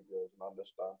behaviors, and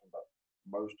understanding that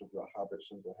most of your habits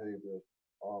and behaviors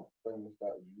aren't things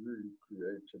that you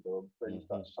created, or things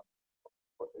Mm-hmm. that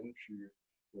put into you.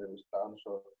 You understand?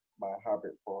 So my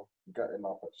habit for getting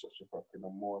up at 6 o'clock in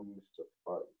the morning, 6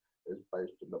 o'clock, is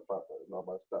based on the fact that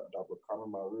my stepdad would come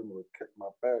in my room and would kick my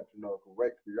bed, could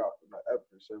wake me up,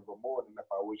 every single morning if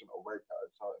I wasn't awake at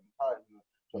a certain time.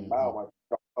 So Mm-hmm. now I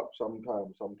get up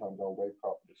sometimes. Sometimes I'll wake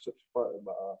up at 6:30,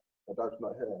 but my dad's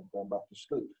not here. I'm going back to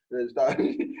sleep. It's that.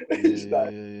 Yeah, It's yeah,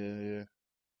 that. yeah, yeah, yeah.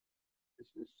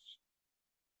 It's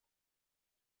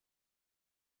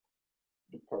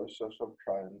the process of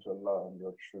trying to learn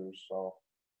your true self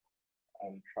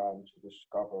and trying to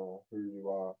discover who you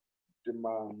are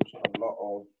demands a lot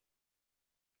of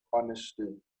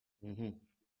honesty, Mm-hmm.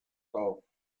 self,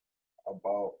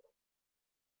 about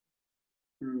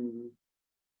who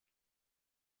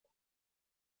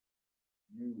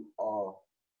you are.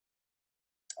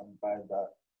 And by that,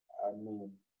 I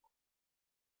mean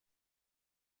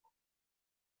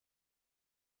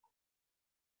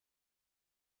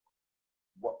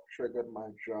what triggered my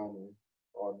journey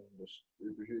on the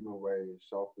human way,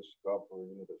 self discovery,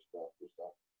 that stuff is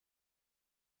that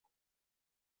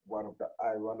one of the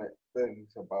ironic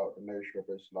things about the Nation of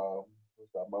Islam was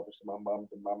that obviously my mum's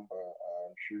a member,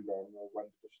 and she when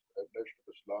the Nation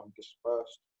of Islam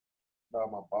dispersed. Now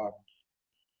my mum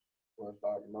was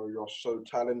like, you're so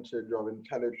talented, you're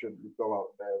intelligent, you go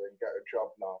out there and get a job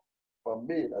now. For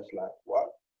me, that's like, what?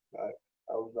 Like,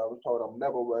 I was told I'm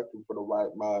never working for the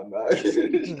white man. Like,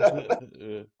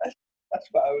 Yeah. that's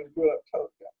what I was grew up told.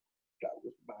 That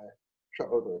was my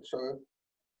childhood. So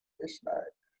it's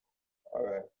like, all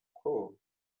right, cool.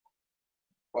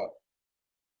 But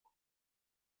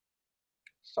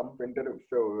something didn't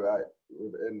feel right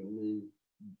within me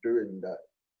doing that.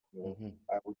 Mm-hmm.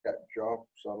 I would get jobs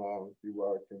and I would be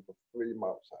working for 3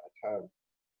 months at a time.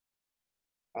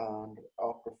 And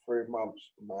after 3 months,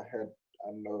 my head,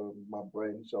 I know my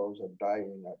brain cells are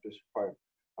dying at this point.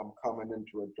 I'm coming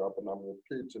into a job and I'm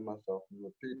repeating myself and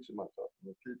repeating myself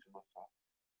and repeating myself.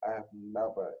 I have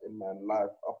never in my life,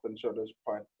 up until this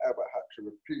point, ever had to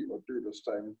repeat or do the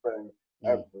same thing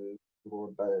Mm. every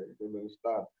single day. You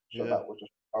understand? So Yeah. that was a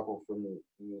struggle for me.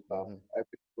 You understand? Mm-hmm.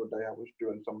 Every single day I was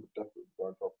doing something different,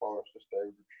 going to a forest to stay,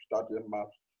 studying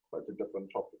maths, but a different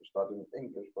topic, studying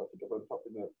English, but a different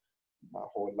topic. My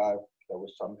whole life, there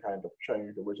was some kind of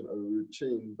change. There wasn't a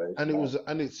routine based And it life. was,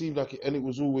 and it seemed like it, and it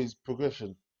was always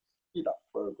progression. See that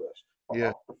progress. But Yeah.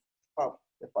 after month,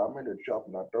 if I'm in a job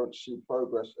and I don't see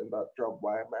progress in that job,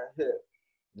 why am I here?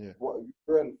 Yeah. What are you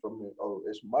doing for me? Oh,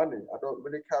 it's money. I don't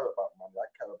really care about money. I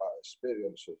care about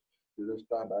experiences. You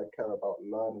understand? I care about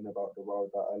learning about the world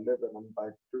that I live in. And by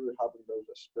through having those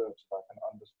experiences, I can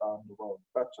understand the world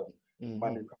better. Mm-hmm.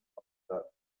 Money comes from that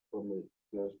for me.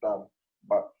 You understand?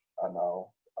 But I now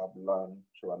I've learned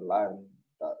to align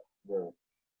that with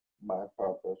my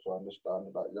purpose, to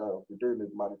understand that, yeah, we do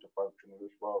need money to function in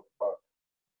this world, but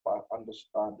by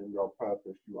understanding your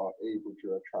purpose, you are able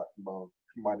to attract more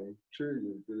money to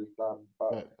you. Do you understand?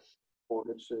 But Facts. in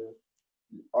order to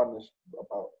be honest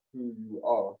about who you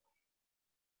are,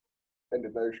 in the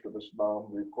nation of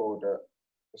Islam, we call that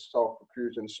the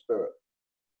self-accusing spirit.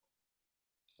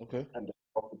 Okay. And the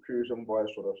self-accusing voice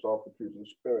or the self-accusing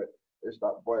spirit is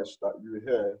that voice that you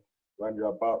hear when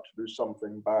you're about to do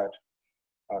something bad.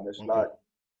 And it's Okay. like,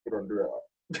 you don't do it.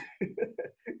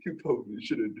 You probably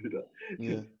shouldn't do that.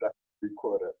 Yeah. That we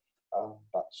call it.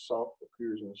 That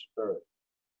self-accusing spirit.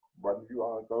 When you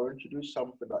are going to do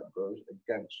something that goes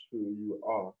against who you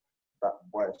are, that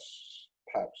voice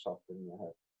pipes up in your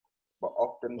head. But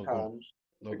Okay. oftentimes,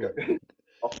 Okay.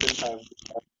 oftentimes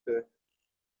we have to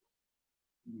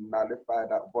nullify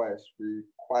that voice, we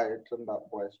quieten that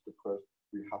voice because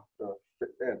we have to fit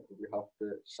in, we have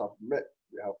to submit,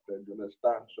 we have to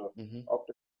understand. So Mm-hmm.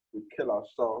 often we kill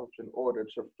ourselves in order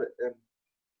to fit in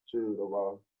to the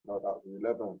world now that we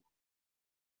live in.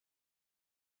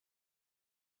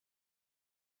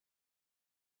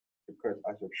 Because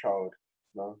as a child,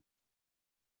 you know,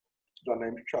 your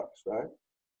name's Chucks, right?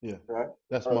 Yeah. Right?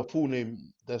 That's my Oh, full name.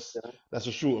 yeah. That's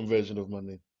a shortened version of my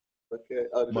name. Okay.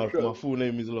 Oh, the My full, full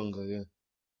name is longer. Yeah.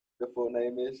 the full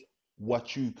name is.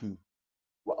 Wachuku.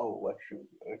 Oh, what you?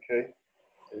 Okay.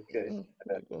 Okay. Oh, I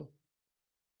there like, you go.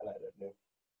 I like that name.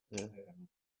 Yeah.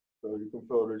 So you can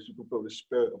feel this. You can feel the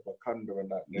spirit of Wakanda in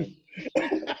that name.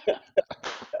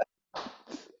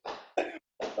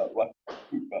 Like,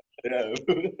 yeah.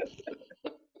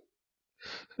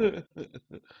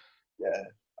 Yeah.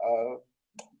 Uh,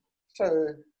 so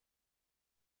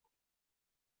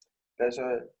there's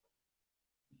a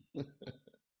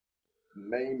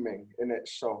naming in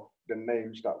itself, the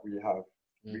names that we have.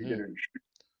 We Mm-hmm. didn't choose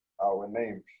our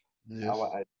names. Our Yes.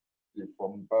 identity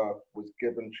from birth was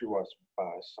given to us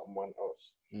by someone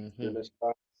else. You Mm-hmm.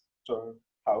 understand? So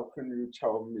how can you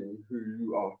tell me who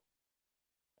you are?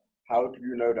 How do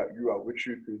you know that you are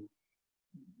Wichuku?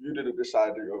 You didn't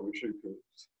decide that you're Wichuku.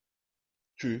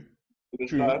 True. You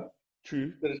True. understand?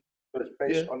 True. But it's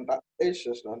based Yeah. on that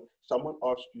basis, man. Someone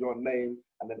asks your name,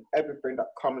 and then everything that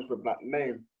comes with that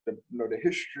name, the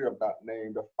history of that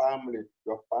name, the family,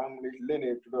 your family's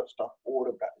lineage, that stuff, all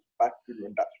of that is back to you,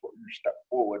 and that's what you step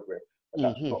forward with. But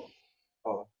that's Mm-hmm. not,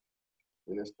 oh,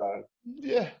 you understand?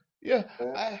 Yeah. Yeah.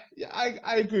 Yeah?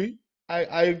 I agree.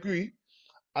 I agree.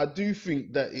 I do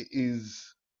think that it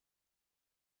is.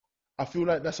 I feel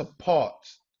like that's a part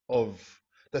of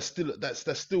that's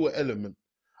still an element.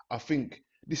 I think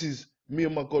this is me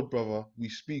and my god brother. We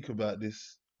speak about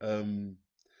this.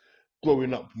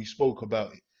 Growing up, we spoke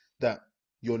about it. That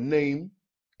your name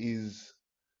is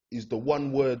is the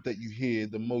one word that you hear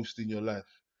the most in your life,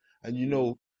 and you Mm,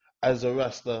 know, as a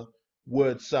Rasta,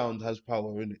 word sound has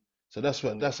power in it. So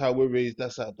mm, that's how we're raised.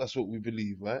 That's what we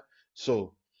believe, right?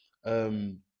 So,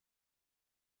 um,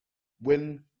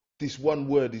 when this one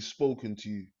word is spoken to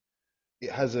you,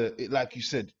 like you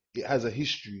said, it has a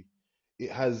history.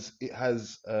 It has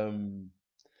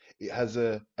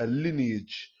a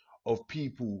lineage of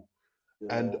people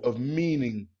and yeah. of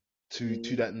meaning to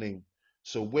Mm, that name.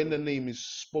 So when the name is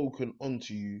spoken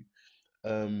onto you,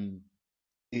 um,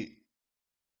 it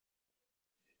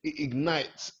it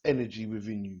ignites energy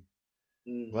within you,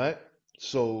 mm, right?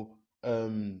 So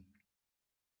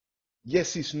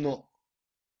yes, it's not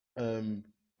um,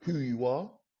 who you are,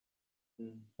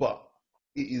 mm, but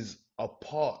it is a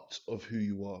part of who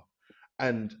you are,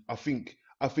 and I think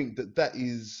that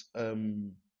is I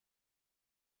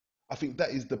think that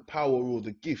is the power or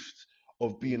the gift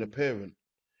of being a mm, parent,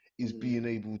 is mm. being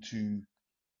able to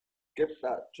Give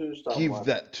that to give someone.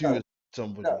 that Yeah, to yeah.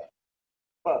 somebody.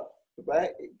 But where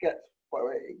it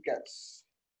gets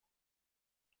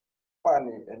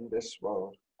funny in this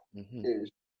world Hmm. is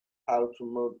how to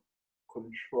move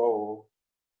control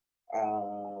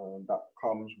that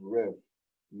comes with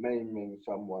naming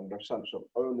someone, the sense of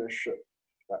ownership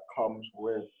that comes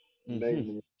with Hmm.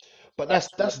 naming. But That's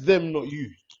where, that's them, not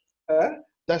you.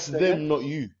 That's say again, them, not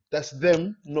you. That's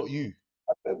them, not you.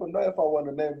 I don't even know if I want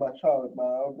to name my child, man.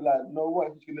 I'll be like, no,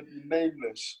 what? He's going to be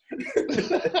nameless.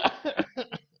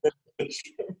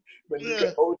 When you get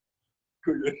Yeah, older,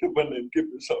 you give a name, give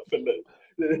yourself a name.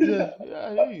 yeah, yeah. I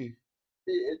hear you.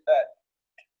 It's that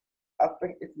I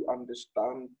think if you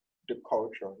understand the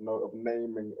culture, of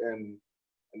naming in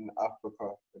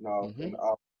Africa, Hmm. in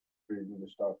our region and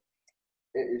stuff,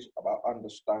 it is about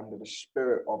understanding the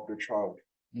spirit of the child.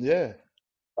 Yeah,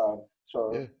 So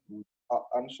yeah. our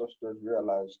ancestors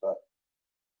realized that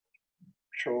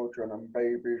children and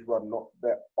babies were not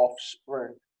their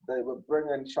offspring. They were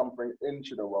bringing something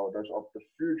into the world as of the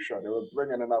future. They were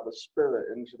bringing another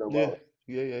spirit into the Yeah, world.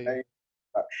 yeah, yeah, yeah. Name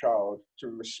that child to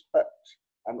respect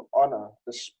and honor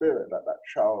the spirit that that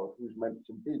child who's meant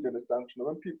to be. Do you understand? You know,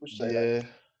 when people say that Yeah.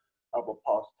 other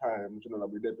past times, you know, that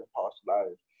we live in past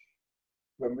lives,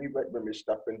 when we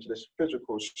step into this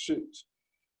physical suit,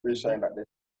 we're Mhm. saying that the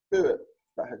spirit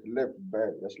that has lived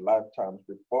various lifetimes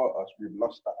before us, we've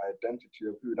lost the identity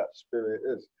of who that spirit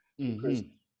is. Because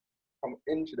Mhm. come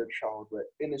into the child, we're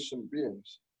innocent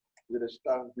beings. You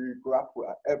understand? We grapple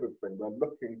at everything. We're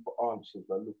looking for answers.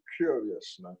 We're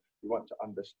curious. You know? We want to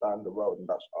understand the world, and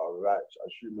that's our rights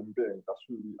as human beings. That's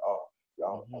who we are.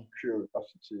 Our Mhm.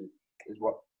 curiosity is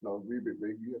what we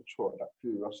are taught that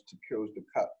curiosity kills the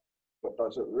cat. But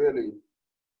does it really?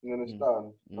 You Mm.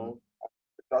 understand? Mm.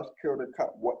 It does kill the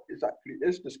cat. What exactly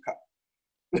is this cat?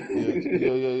 Yeah.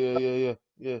 Yeah. Yeah. Yeah. Yeah. Yeah.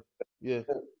 Yeah. Yeah.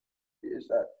 Is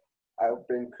that I've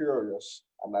been curious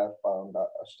and I found that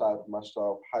a side of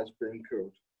myself has been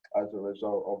killed as a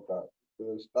result of that. You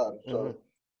understand? Uh-huh. So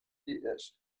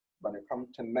it's when it comes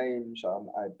to names and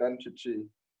identity,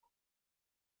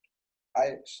 I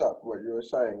accept what you were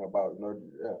saying about, you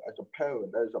know, as a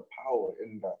parent, there's a power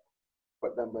in that.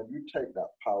 But then when you take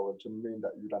that power to mean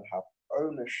that you don't have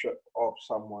ownership of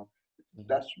someone, Mhm.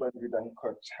 that's when you then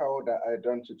curtail their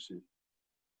identity.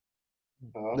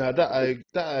 Now Because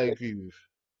that I agree with.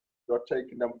 you're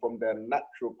taking them from their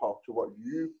natural path to what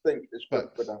you think is good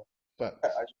for Facts. them.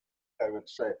 Facts. As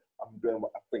parents say, I'm doing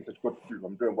what I think is good for you.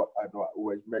 I'm doing what I know I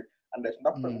always make. And there's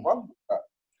nothing Mm. wrong with that.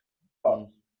 But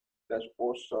Mm. there's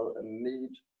also a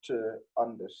need to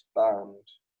understand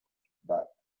that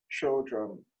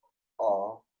children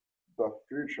are the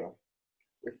future.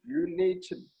 If you need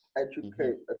to Mhm.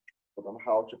 educate a child on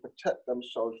how to protect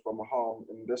themselves from harm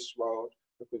in this world,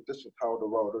 because this is how the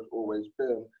world has always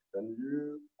been, then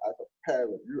you as a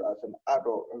parent, you as an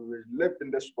adult who has lived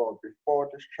in this world before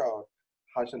this child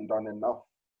hasn't done enough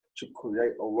to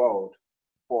create a world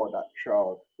for that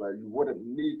child where you wouldn't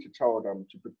need to tell them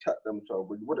to protect themselves,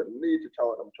 where you wouldn't need to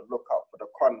tell them to look out for the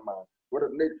con man,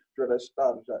 wouldn't need to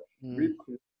understand that we Mm.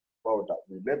 create the world that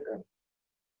we live in.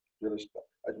 You understand?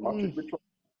 As much as Mm. we talk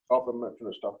government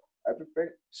and stuff, everything,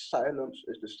 silence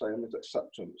is the same as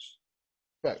acceptance.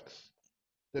 Facts.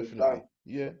 It's done. Definitely.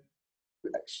 Yeah. We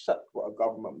accept what a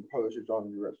government imposes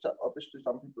on you. Accept. Obviously,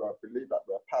 some people believe that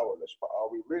we're powerless, but are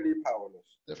we really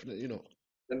powerless? Definitely not.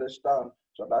 Understand?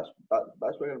 So that's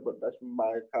when, but that's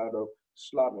my kind of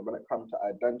slant when it comes to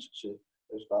identity.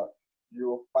 Is that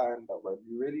you'll find that when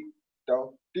you really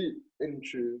delve deep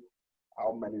into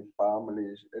how many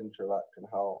families interact and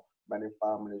how many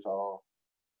families are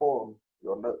formed,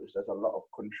 you'll notice there's a lot of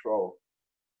control.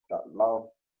 That love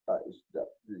that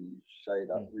we say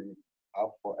that Mm. we have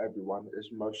for everyone is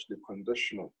mostly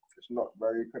conditional. It's not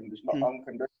it's not True.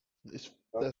 unconditional. It's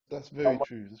Uh, that's very Someone,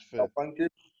 true. That's fair. someone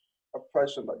gives a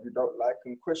present that you don't like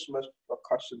in Christmas, you're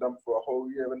cussing them for a whole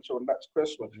year until next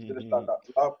Christmas. You understand that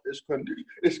love is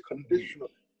is conditional.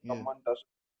 Yeah. Someone does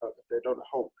if they don't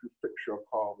help you fix your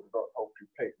car, they don't help you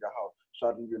paint your house,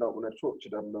 suddenly you don't want to talk to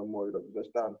them no more. You don't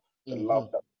understand the love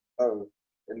Mhm. that we know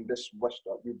in this West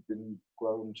that we've been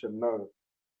grown to know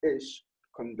is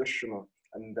conditional,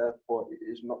 and therefore it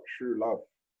is not true love.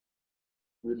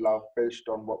 We love based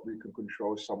on what we can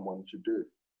control someone to do.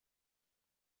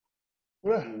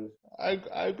 Yeah. Mm.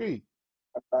 I agree.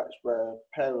 And that's where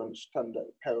parents and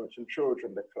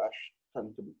children, the clash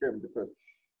tend to begin because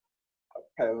a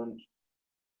parent's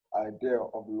idea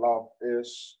of love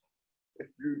is if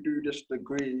you do this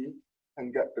degree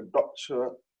and get the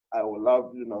doctorate, I will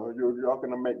love you. Know you're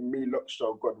gonna make me look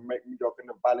so good. You're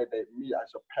gonna validate me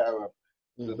as a parent.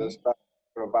 To Mhm. this that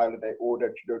to validate all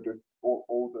that you do,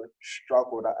 all the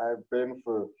struggle that I've been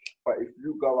through. But if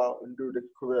you go out and do this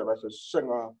career as a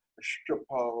singer, a stripper,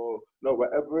 or no,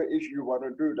 whatever it is you want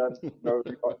to do, then no,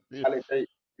 you got to Yeah. validate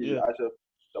me Yeah. as a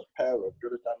parent. You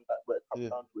understand that where it comes Yeah.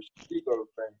 down to this ego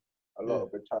thing a lot Yeah.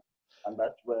 of the time. And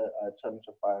that's where I tend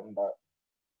to find that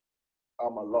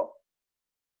I'm a lot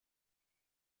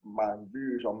my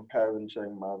views on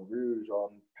parenting, my views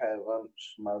on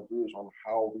parents, my views on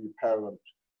how we parent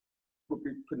would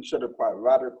be considered quite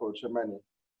radical to many.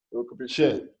 It could be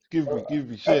Share. seen. Give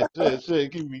me. Share. Share. Share.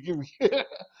 Give me.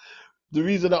 The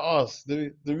reason I ask,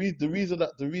 the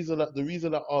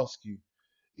reason I ask you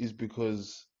is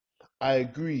because I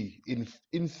agree.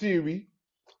 In theory,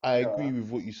 I Yeah. agree with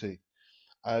what you say.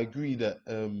 I agree that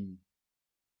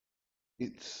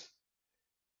it's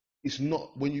it's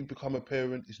not when you become a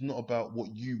parent. It's not about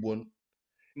what you want.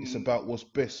 It's Mm, about what's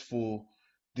best for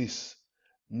this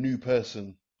new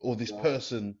person or this yeah.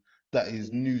 person that is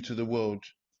Mm, new to the world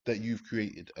that you've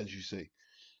created, as you say.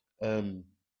 Um,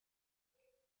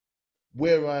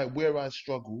 where I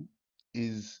struggle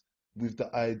is with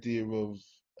the idea of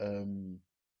um,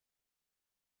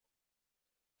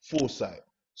 foresight.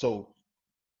 So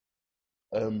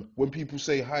when people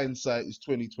say hindsight is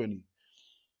 2020,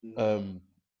 mm, um,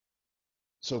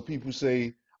 so people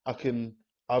say I can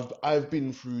I've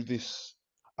been through this,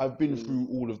 I've been mm, through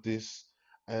all of this,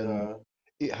 and yeah,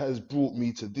 it has brought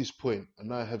me to this point,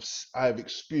 and I have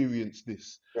experienced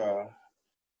this. yeah,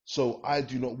 So I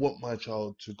do not want my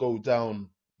child to go down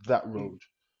that mm, road.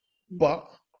 mm, But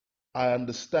I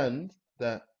understand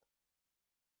that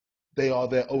they are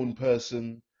their own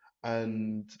person, mm,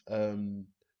 and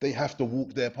they have to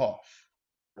walk their path,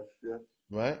 yes, yes,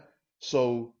 right?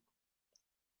 So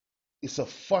it's a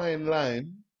fine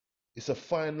line. It's a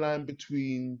fine line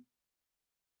between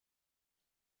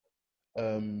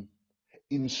um,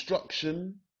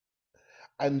 instruction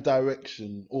and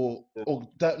direction, yes, or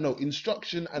that no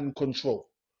instruction and control.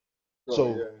 oh, So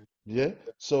yeah. yeah.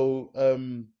 So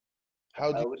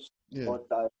how do I was you? Yeah. more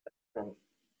direction.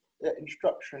 Yeah,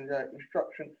 instruction. Yeah,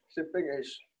 instruction. The thing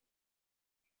is,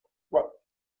 what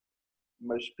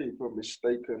most people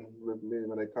mistaken with me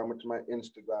when they come into my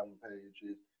Instagram page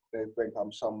is they think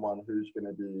I'm someone who's going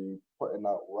to be putting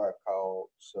out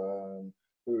workouts,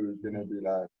 who's going Hmm. to be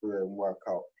like doing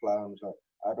workout plans. Like,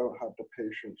 I don't have the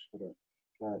patience for that.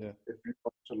 Like, Yeah. if you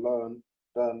want to learn,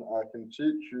 then I can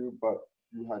teach you, but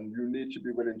you need to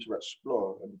be willing to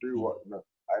explore and do Mm. what,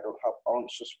 I don't have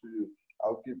answers for you.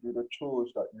 I'll give you the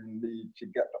tools that you need to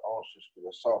get the answers for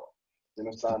yourself. You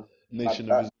It's the understand? And nation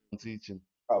of that's Islam teaching.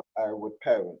 how I would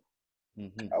parent.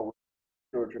 Hmm. I would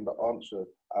give children the answer.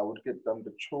 I would give them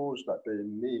the tools that they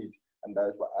need. And that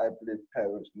is what I believe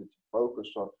parents need to focus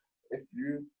on. If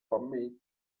you, for me,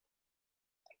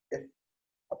 if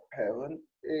a parent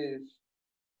is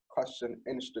cussing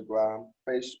Instagram,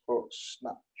 Facebook,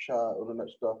 Snapchat, all of that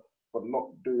stuff, but not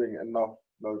doing enough,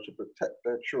 to protect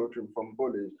their children from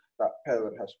bullies, that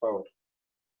parent has failed.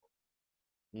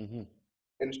 Hmm.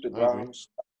 I agree. Instagram,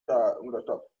 Snapchat, all that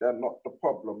stuff, they're not the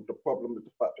problem. The problem is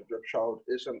the fact that your child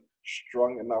isn't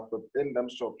strong enough within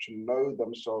themselves to know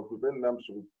themselves, within themselves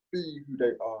to be who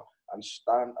they are and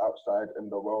stand outside in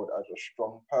the world as a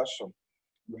strong person.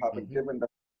 You haven't Hmm. given them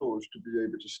tools to be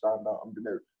able to stand out and be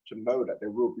able to know that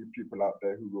there will be people out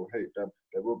there who will hate them.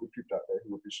 There will be people out there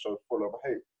who will be so full of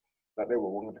hate that they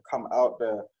will want to come out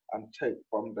there and take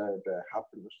from their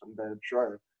happiness and their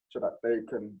joy so that they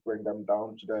can bring them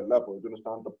down to their level. You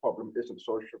understand? The problem isn't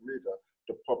social media.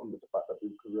 The problem is the fact that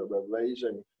we're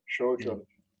raising Mm. children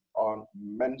on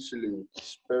mentally,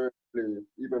 spiritually,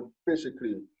 even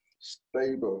physically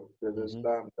stable. You Hmm.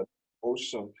 understand? That's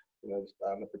awesome. You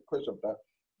understand? And because of that,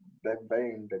 they're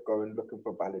vain. They're going looking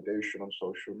for validation on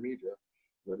social media.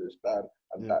 You understand?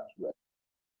 And Yeah. that's where I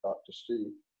start to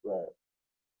see where,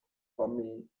 for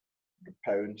me, the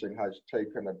parenting has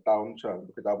taken a downturn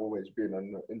because I've always been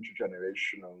an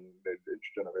intergenerational, the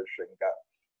intergeneration gap.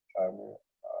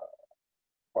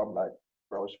 From like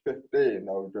when I was 15,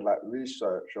 I would do like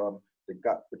research on the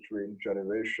gap between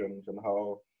generations and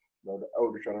how the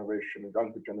older generation and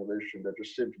younger generation they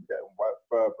just seem to be getting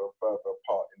further and further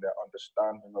apart in their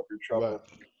understanding of each Right. other.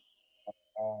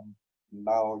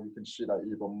 Now you can see that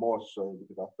even more so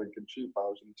because I think in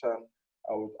 2010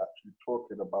 I was actually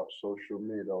talking about social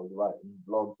media. I was writing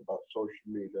blogs about social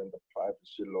media and the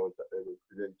privacy laws that they were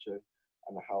creating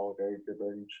and how they're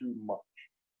giving too much,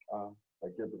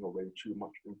 they're giving away too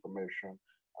much information.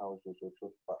 I was also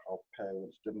talking about how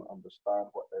parents didn't understand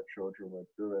what their children were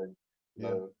doing, you Yeah.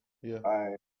 know, Yeah.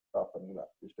 buying stuff, and that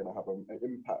it's going to have an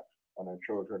impact on their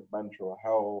children's mental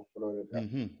health,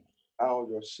 Hmm. now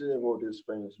you're seeing all these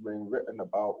things being written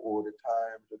about all the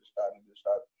time, this, that, and this,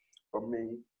 that. For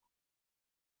me,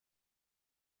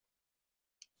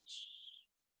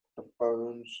 the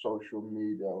phone, social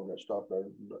media, all that stuff,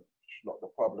 it's not the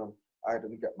problem. I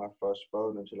didn't get my first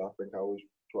phone until I think I was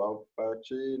 12,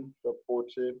 13,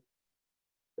 14.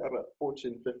 Yeah, about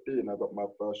 14, 15, I got my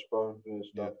first phone and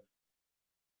Yeah. stuff.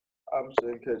 I'm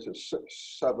seeing kids at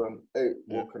 6, 7, 8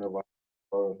 Yeah. walking around with a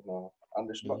phone now. And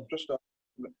it's not Hmm. just that.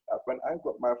 When I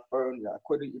got my phone, yeah, I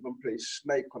couldn't even play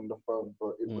Snake on the phone,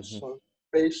 but it was Hmm. so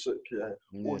basic, yeah.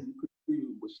 All Yeah. you could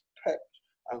do was text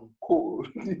and call.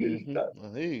 Hmm. That I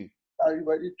hear you.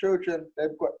 everybody, children,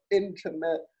 they've got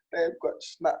internet, they've got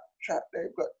Snapchat,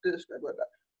 they've got this, they've got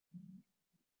that.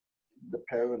 The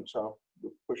parents have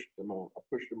pushed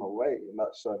them away in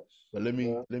that sense. But Yeah.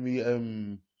 let me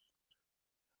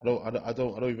I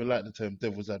don't even like the term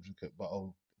devil's advocate, but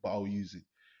I'll use it.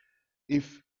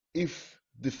 If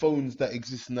the phones that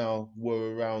exist now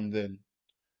were around then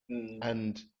Mm,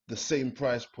 and the same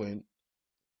price point,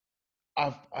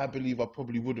 I believe I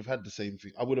probably would have had the same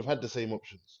thing. I would have had the same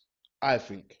options. I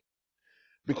think.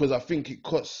 because I think it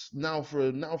costs now for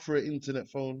an internet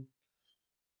phone.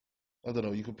 I don't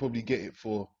know. You could probably get it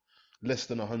for less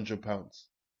than £100,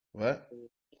 right?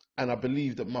 And I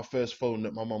believe that my first phone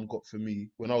that my mum got for me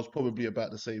when I was probably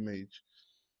about the same age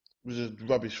was a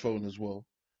rubbish phone as well.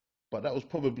 But that was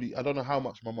probably, I don't know how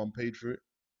much my mum paid for it.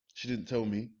 She didn't tell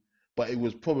me, but it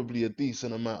was probably a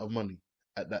decent amount of money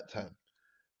at that time.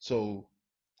 So,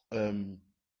 um,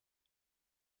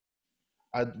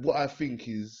 what I think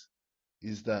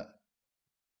is that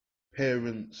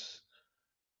parents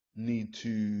need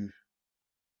to,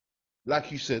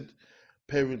 like you said,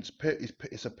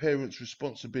 it's a parent's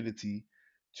responsibility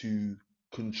to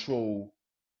control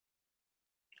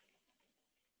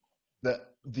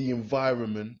the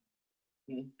environment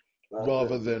Mm. That's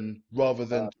rather it. than rather Uh,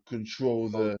 than control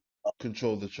so, the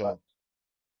uh, child.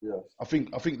 yes. I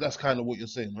think that's kind of what you're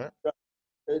saying, right? Yeah,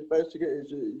 it basically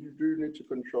is you do need to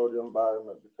control the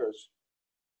environment because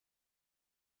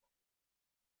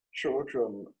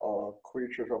children are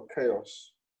creatures of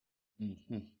chaos. Hmm.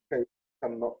 Chaos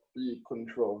cannot be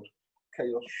controlled.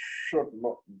 Chaos should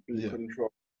not be Yeah,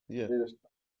 controlled. yeah. Yes,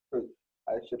 because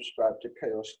I subscribe to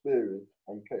chaos theory,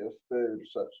 and chaos theory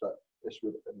is such that it's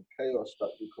within chaos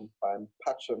that you can find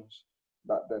patterns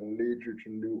that then lead you to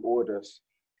new orders.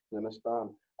 You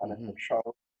understand? And if Hmm. a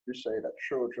child, you say that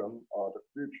children are the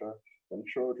future, then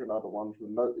children are the ones who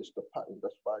notice the pattern.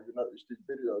 That's why you notice these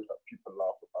videos that people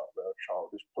laugh about where a child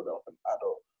is put off an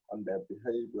adult on their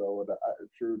behavior or their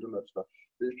attitude and that stuff.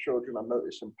 These children are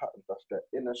noticing patterns. That's their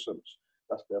innocence.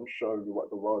 That's them showing you what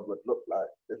the world would look like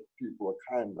if people were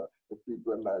kinder, if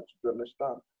people were nice. Do you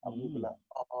understand? And we'll be Mm. like,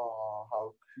 oh,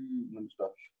 how cute and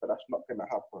stuff. But that's not going to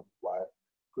happen. Why?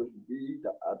 Because we,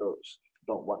 the adults,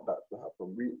 don't want that to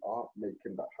happen. We are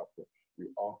making that happen. We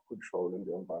are controlling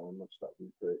the environments that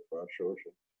we create for our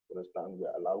children. You understand?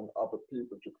 We're allowing other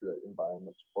people to create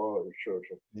environments for the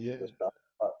children. Yeah. You understand?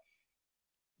 But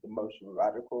the most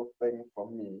radical thing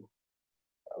for me,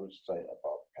 I would say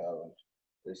about parents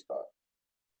is that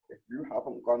if you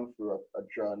haven't gone through a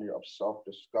journey of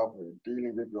self-discovery,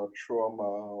 dealing with your trauma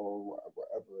or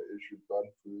whatever it is you've gone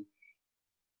through,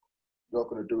 you're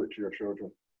going to do it to your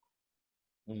children.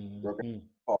 You're going Hmm. to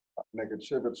pass that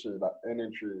negativity, that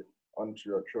energy onto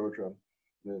your children,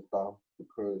 you know,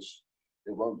 because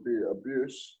it won't be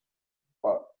abuse,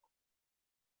 but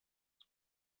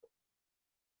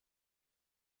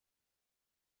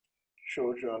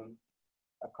children,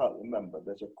 I can't remember.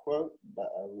 There's a quote that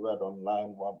I read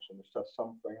online once, and it says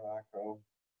something like,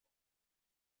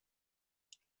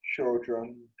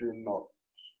 children do not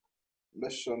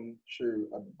listen to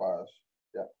advice.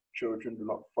 Yeah, children do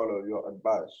not follow your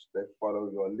advice; they follow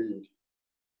your lead.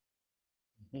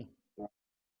 Hmm.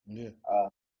 Yeah. Uh,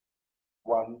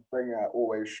 One thing I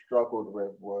always struggled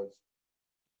with was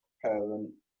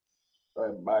parent.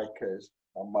 In my case,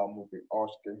 my mom would be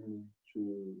asking me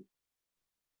to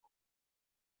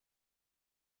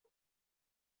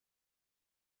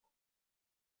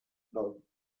no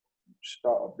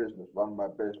start a business, run my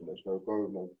business, no go,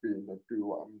 no be, no do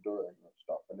what I'm doing and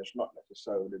stuff. And it's not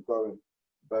necessarily going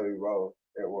very well.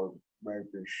 It was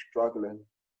maybe struggling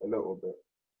a little bit,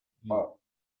 Mm. but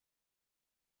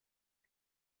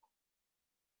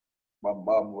my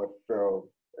mom would feel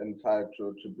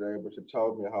entitled to be able to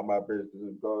tell me how my business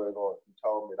is going or to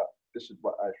tell me that this is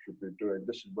what I should be doing,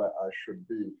 this is where I should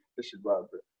be, this is where I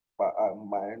be. But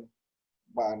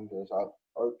mine is like,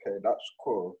 okay, that's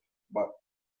cool, but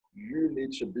you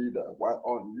need to be there. Why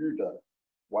aren't you there?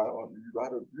 Why aren't you? Why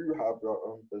don't you have your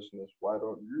own business? Why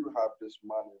don't you have this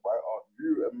money? Why aren't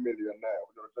you a millionaire?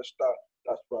 You understand?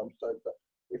 That's why I'm saying that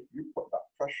if you put that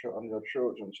pressure on your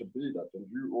children to be that, then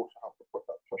you also have to put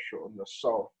that pressure on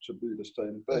yourself to be the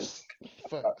same thing. That's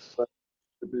facts.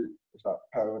 To be, it's like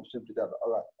parents seem together.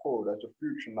 All right, cool. There's a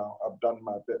future now. I've done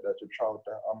my bit. There's a child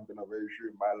there. I'm gonna raise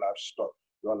you. My life stopped.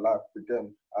 Your life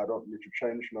began. I don't need to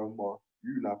change no more.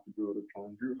 You have to do all the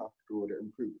change. You have to do all the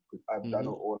improvement because I've done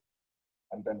Hmm. it all.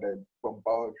 And then they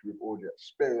bombard you with all the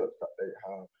experience that they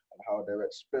have and how their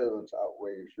experience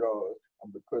outweighs yours.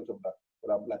 And because of that,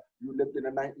 but I'm like, you lived in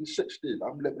the 1960s.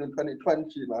 I'm living in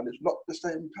 2020, man. It's not the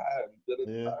same time.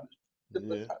 Yeah. It's just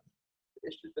the Yeah. type.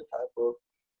 It's just the type of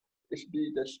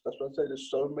that's what I say. There's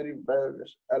so many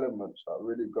various elements that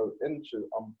really go into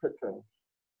unpicking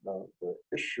the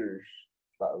issues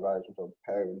that arise from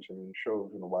parenting and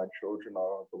children, why children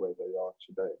are the way they are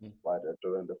today, why they're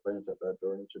doing the things that they're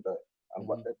doing today, and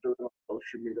what Mm-hmm. they're doing on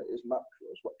social media is natural.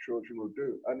 It's what children will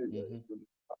do anyway. Hmm.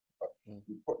 But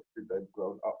you put they've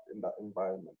grown up in that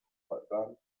environment, but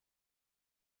then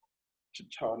to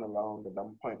turn around and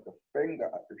then point the finger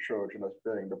at the children as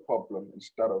being the problem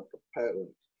instead of the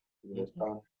parents. You Hmm.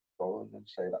 understand? go on and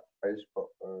say that Facebook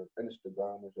or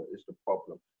Instagram is the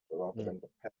problem, rather mm, than the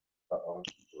parents that are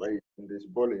raising these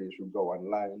bullies who go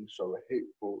online so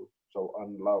hateful, so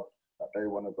unloved that they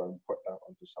want to go and put that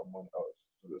onto someone else.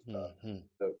 So it's mm, mm,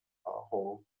 the our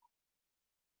whole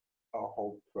our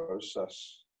whole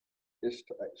process is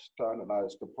to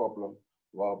externalize the problem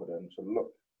rather than to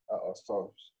look at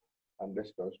ourselves. And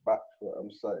this goes back to what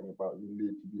I'm saying about you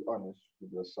need to be honest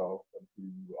with yourself and who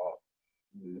you are.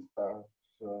 You understand?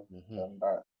 So, mhm, and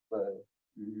that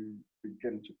you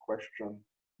begin to question,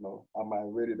 am I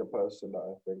really the person that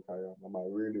I think I am? Am I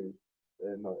really,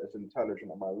 as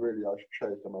intelligent? Am I really as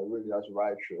chaste? Am I really as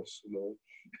righteous?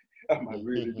 Am I mhm,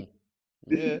 really mhm.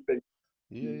 these Yeah, things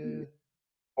yeah, you yeah,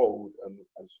 hold and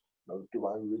as do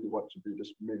I really want to be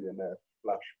this millionaire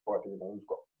flash body, who's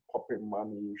got popping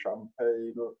money,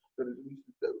 champagne,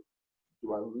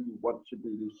 do I really want to be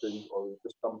these things, or is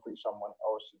this something someone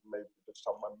else has made? Does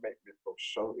someone make me feel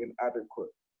so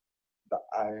inadequate that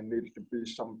I need to be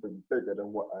something bigger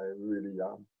than what I really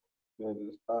am? You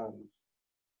understand?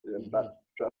 And yeah. that's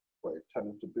just what it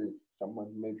tends to be. Someone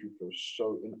made you feel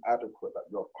so inadequate that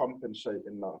you're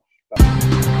compensating now.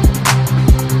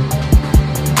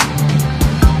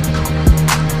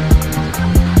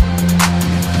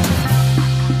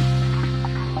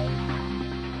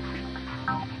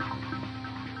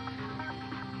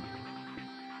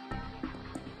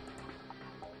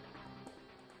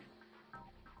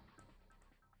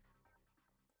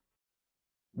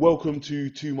 Welcome to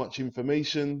Too Much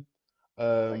Information.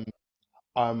 Like, Um,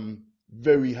 I'm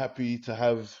very happy to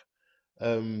have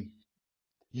um,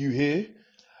 you here.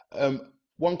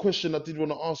 One question I did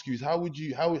want to ask you is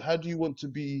how do you want to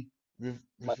be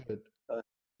my, referred?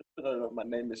 uh, my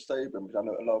name is Sabian, because I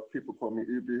know a lot of people call me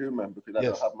Uber Human because I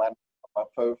don't Yes, have my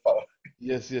profile.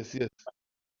 yes, yes, yes.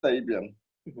 Sabian.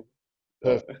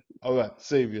 Perfect. So, All right,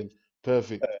 Sabian.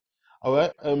 Perfect. All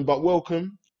right. But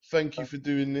welcome. Thank you for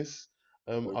doing this.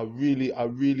 I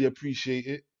really appreciate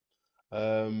it.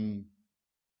 Um,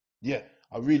 yeah,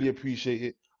 I really appreciate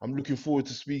it. I'm looking forward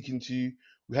to speaking to you.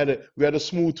 We had a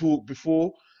small talk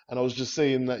before, and I was just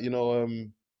saying that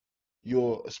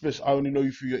you're especially I only know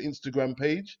you through your Instagram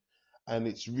page, and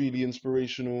it's really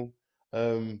inspirational.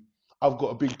 Um, I've got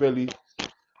a big belly.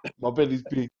 My belly's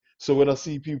big, so when I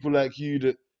see people like you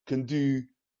that can do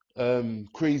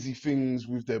crazy things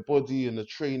with their body and are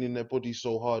training their body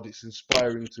so hard, it's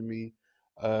inspiring to me.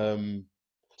 Um,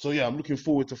 so yeah, I'm looking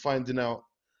forward to finding out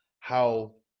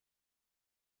how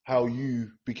how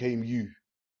you became you.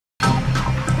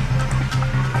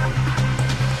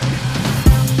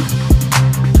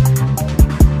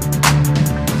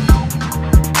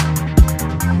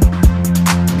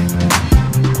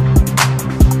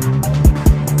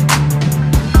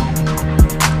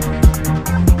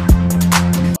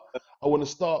 I want to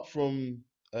start from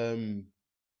um,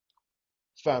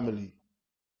 family.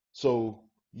 So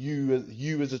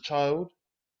you as a child,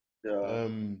 yeah.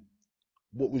 um,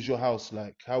 what was your house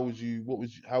like? How was you? What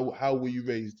was how were you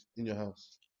raised in your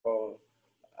house? Well,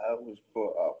 I was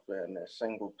brought up in a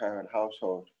single parent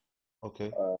household.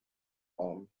 Okay, Uh,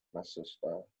 my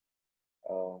sister,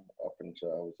 up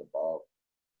until I was about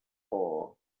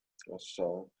 4 or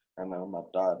so, and my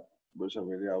dad wasn't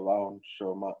really around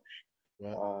so much.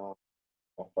 right, Uh,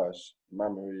 my first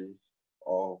memory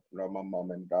of my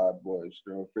mum and dad was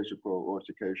physical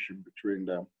altercation between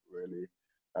them, really,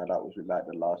 and that was like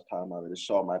the last time I really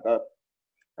saw my dad.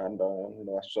 And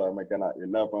I saw him again at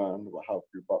 11. What helped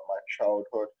you? But my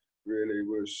childhood really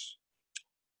was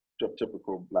just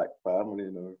typical black family,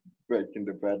 breaking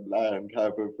the bed line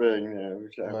type of thing.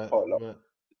 Which I right, felt like right.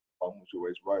 mum was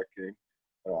always working.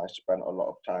 I spent a lot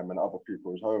of time in other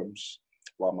people's homes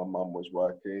while my mum was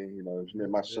working. It was me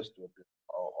and my Yeah, sister would be,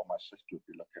 or my sister would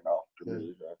be looking after yeah,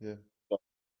 me. yeah. So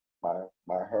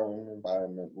my home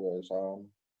environment was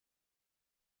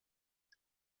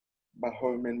my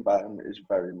home environment is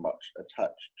very much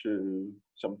attached to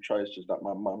some choices that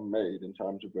my mum made in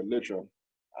terms of religion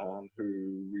and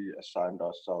who we assigned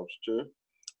ourselves to.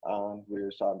 And we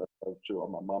assigned ourselves to, or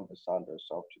my mum assigned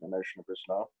herself to the Nation of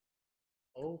Islam.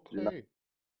 Do you know Okay,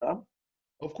 that?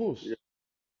 of Yeah. course.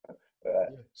 Yeah,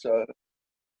 So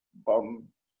from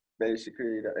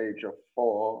basically the age of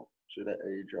 4 to the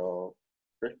age of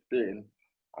 15,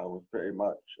 I was pretty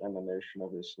much in the Nation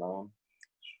of Islam.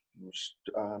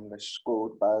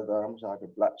 Schooled by them, so I had a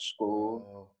black school.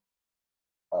 wow.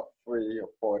 3 or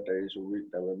 4 days a week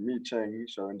there were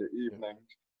meetings. So in the Yeah, evenings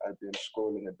I'd be in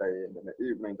school in the day, and in the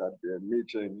evenings I'd be in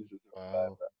meetings and stuff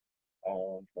like wow. that.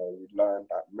 And we learned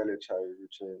that military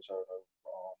routine, so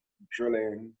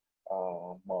drilling,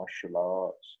 martial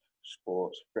arts,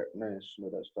 sports, fitness, and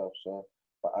all that stuff. So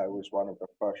but I was one of the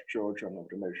first children of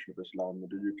the Nation of Islam in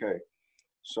the UK.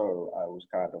 So I was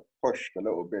kind of pushed a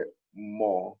little bit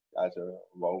more as a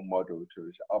role model to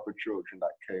the other children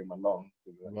that came along.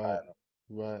 You know, Right. kind of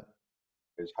Right.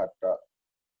 is had that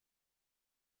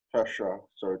pressure,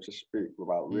 so to speak,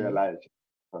 without Mm-hmm. realizing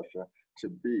pressure to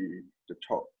be the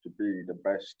top, to be the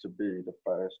best, to be the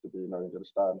first, to be, you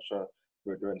understand? So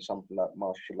we're doing something like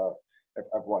martial art. If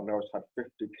everyone else had 50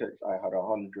 kicks, I had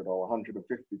 100 or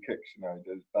 150 kicks, you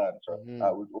understand? So Mm-hmm.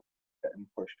 I was getting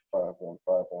pushed further and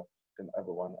further than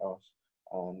everyone else.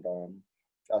 And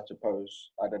I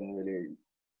suppose I didn't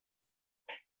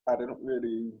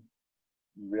really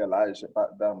realize it back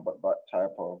then, but that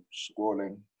type of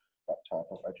schooling, that type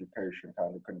of education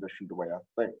kind of conditioned the way I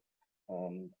think.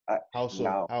 Act How so?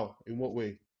 now. How? In what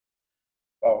way?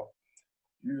 Well,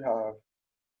 you have,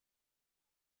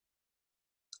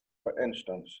 for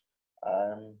instance,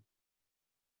 I'm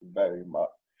very much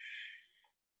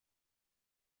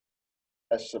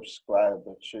a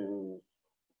subscriber to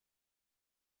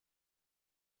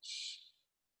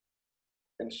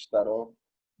instead of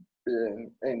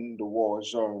being in the war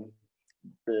zone,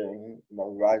 being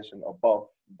rising above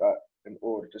that in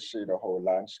order to see the whole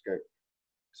landscape.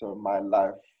 So my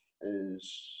life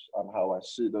is and how I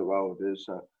see the world is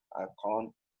I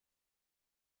can't.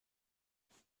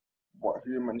 What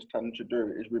humans tend to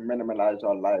do is we minimize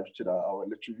our lives to our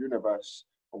little universe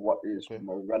of what is Okay.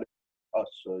 relevant to us.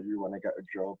 So you want to get a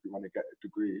job, you want to get a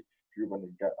degree, you want to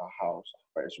get a house,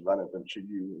 but it's relevant to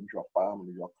you and your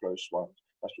family, your close ones.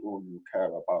 That's all you care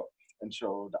about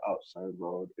until the outside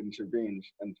world intervenes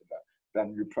into that.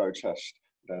 Then you protest.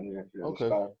 Then you Okay.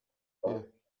 understand. Yeah. So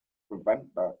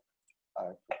prevent that.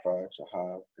 I prefer to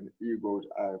have an eagle's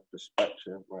eye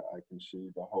perspective where I can see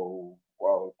the whole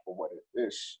world for what it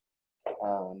is.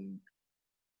 And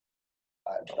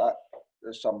that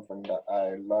is something that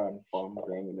I learned from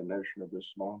being in the Nation of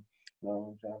Islam.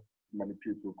 Many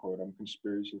people call them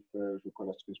conspiracy theories, we call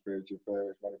us conspiracy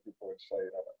theories. Many people would say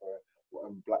that we're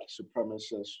black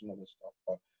supremacists and all this stuff.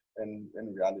 But in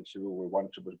reality, what we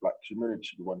wanted was black community.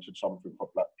 We wanted something for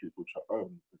black people to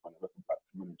own. We want to look at black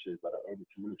communities, but the only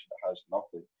community that has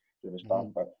nothing. Do you Mm-hmm.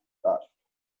 understand? But that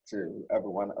to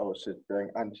everyone else is being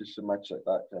anti-Semitic,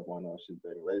 that to everyone else is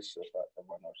being racist, that to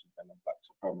everyone else is being a black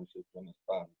supremacist, you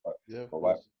understand? But Yeah, of for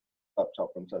white course. stepped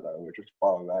up and said that we're just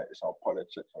far right, it's our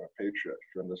politics, our patriots,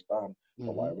 you understand?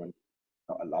 But Mm-hmm. why we're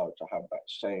not allowed to have that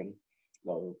same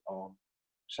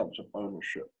sense of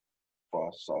ownership for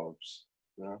ourselves.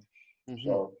 Yeah. Mm-hmm.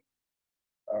 So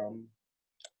um,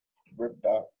 with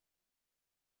that,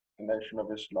 the Nation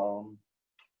of Islam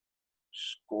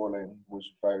schooling was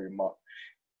very much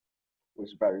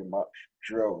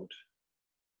drilled.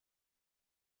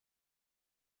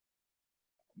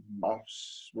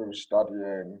 Maths, we were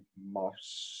studying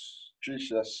maths,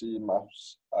 GCSE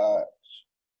maths at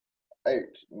 8,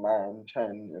 9,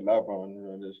 10, 11,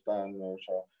 you understand?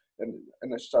 So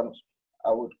in a sense,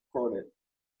 I would call it,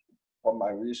 from my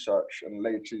research in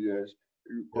later years,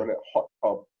 you Yeah. call it hot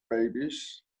tub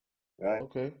babies, right?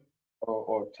 Okay.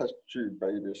 Or test tube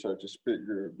babies, so to speak.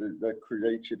 They're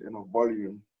created in a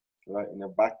volume, right, in a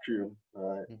vacuum,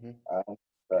 right? Mm-hmm. And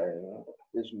there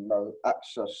is no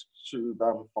access to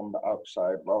them from the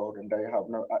outside world, and they have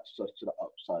no access to the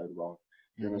outside world.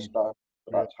 You Mm-hmm. understand?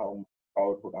 So Yeah. that's how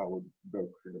childhood I would go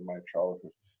through in my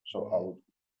childhood. So I Wow. would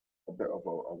a bit of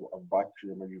a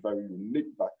vacuum, a very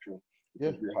unique vacuum,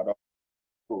 Yeah. because we had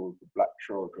schools, black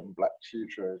children, black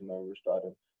teachers, we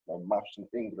studied maths and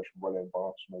English well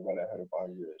advanced, well ahead of our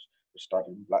years. We're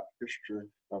studying black history,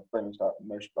 things that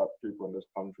most black people in this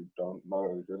country don't know.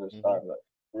 You Mm-hmm. understand that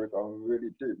we're going really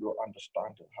deep. We're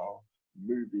understanding how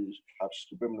movies have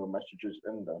subliminal messages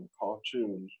in them,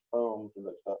 cartoons, films, and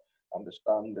that,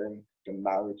 understanding the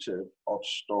narrative of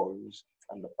stories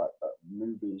and the fact that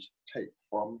movies take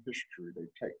from history, they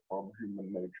take from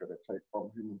human nature, they take from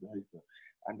human behavior,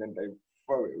 and then they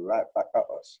throw it right back at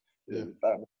us. You Yeah.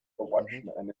 understand? For Mm-hmm. watching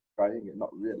it and trying it,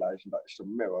 not realizing that it's a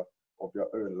mirror of your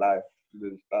own life. You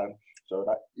understand? So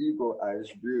that eagle eyes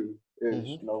view is,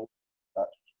 Mm-hmm.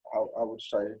 that's how I would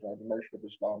say the Nation of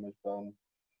Islam is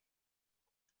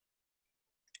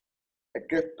a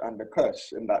gift and a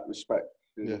curse in that respect.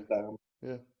 Yeah. Is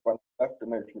Yeah. when I left the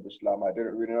Nation of Islam, I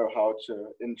didn't really know how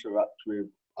to interact with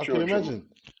I can children. imagine.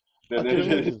 I can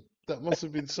imagine. That must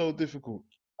have been so difficult.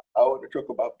 I want to talk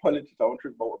about politics. I want to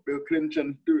talk about what Bill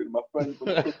Clinton's doing. My friends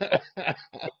want to talk.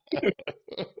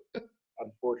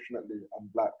 Unfortunately, I'm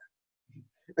black.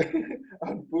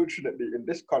 Unfortunately, in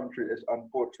this country, it's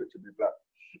unfortunate to be black.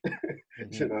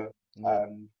 Mm-hmm. you know, Yeah.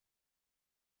 and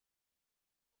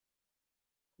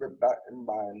with that in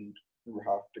mind, you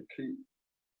have to keep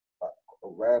that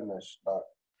awareness that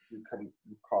you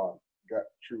can't get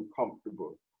too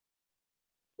comfortable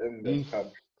in this Mm,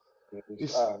 country. You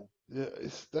it's understand? yeah,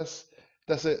 it's that's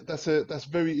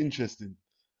very interesting.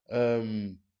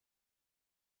 Um,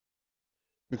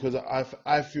 because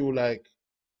I feel like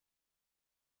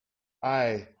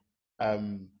I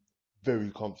am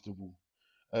very comfortable.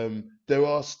 There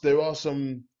are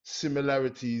some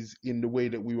similarities in the way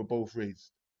that we were both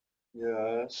raised.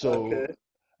 Yeah. So, Okay.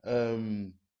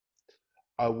 um,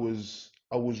 I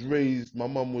was raised. My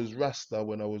mum was Rasta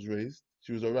when I was raised.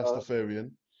 She was a Uh,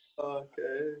 Rastafarian.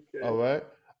 okay. All Okay. right.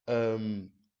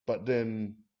 But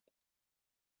then,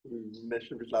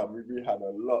 Nation of Islam, we had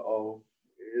a lot of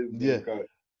yeah. ism going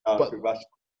down But to Ras.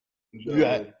 You know what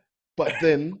I yeah. mean? But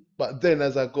then,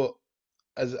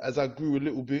 as I grew a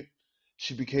little bit,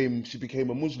 she became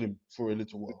a Muslim for a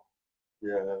little while.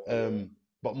 Yeah. Um,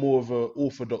 but more of a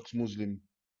Orthodox Muslim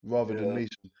rather than Yeah.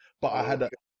 Nation. But I had a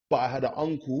Okay. but I had an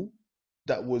uncle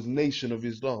that was Nation of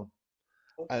Islam,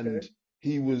 Okay. and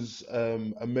he was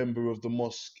a member of the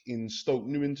mosque in Stoke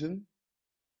Newington,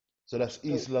 so that's So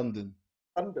East London.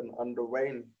 London under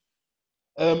Wayne.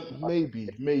 Maybe.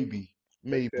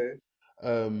 Okay.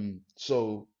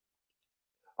 So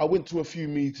I went to a few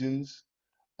meetings,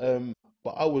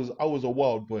 but I was a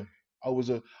wild boy. I was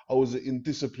a I was an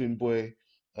indisciplined boy.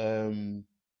 Um,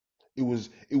 it was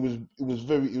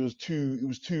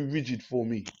too rigid for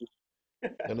me.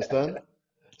 You understand?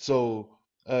 So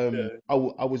Yeah. I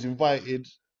was invited.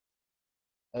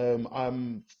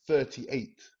 I'm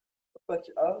 38, But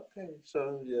okay,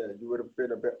 so yeah, you would have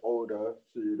been a bit older,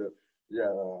 so you'd have, yeah,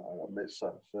 that makes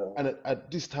sense. Yeah, and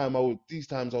at this time these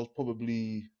times I was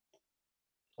probably,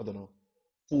 I don't know,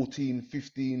 14,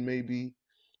 15 maybe,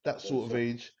 that yeah. sort of So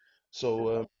age. if So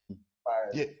I'm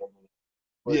five, yeah, I'm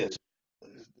yes. three.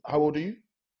 How old are you?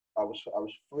 I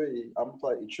was three. I'm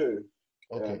 32,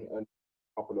 Okay, and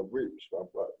a couple of weeks. I'm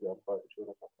like, yeah, I'm 32 in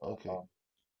a couple okay.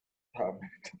 of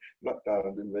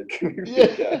lockdown didn't make me Yeah.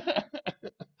 forget.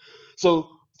 So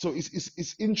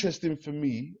it's interesting for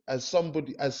me as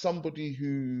somebody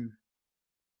who,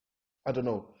 I don't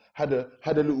know, had a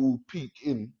little peek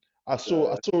in. I Yeah,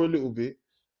 saw a little bit.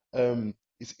 yeah,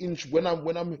 It's when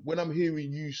I'm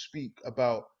hearing you speak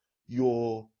about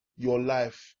your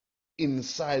life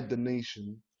inside the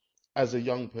nation as a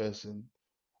young person.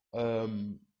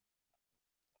 Um,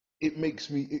 it makes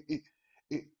me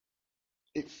it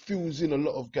it fills in a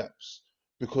lot of gaps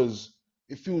because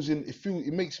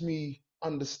it makes me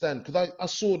understand because I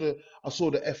saw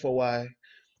the FOI.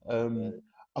 um yeah,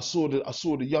 I saw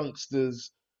the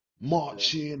youngsters yeah,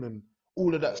 marching and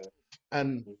all of that yeah, stuff.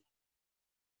 And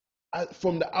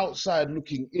from the outside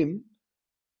looking in,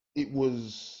 it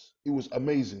was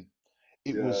amazing.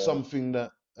 It was yeah. something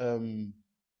that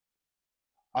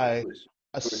It I was,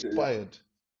 it was an aspired.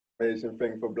 amazing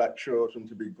thing for black children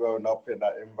to be grown up in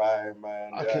that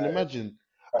environment. I can Yeah, imagine.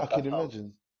 I can that's how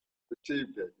imagine. we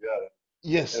achieved it. Yeah.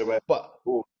 Yes, Anyway, but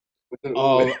cool. Wasn't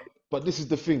always. uh, but this is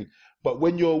the thing. But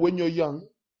when you're young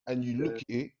and you look Yeah,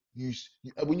 at it,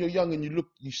 when you're young and you look,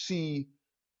 you see,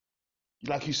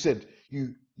 like you said,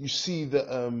 you see the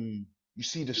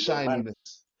you romantic,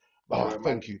 shininess. you Ah,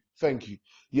 romantic. thank you.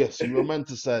 Yes, you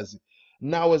romanticize it.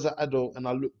 Now as an adult and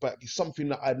I look back, it's something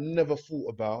that I'd never thought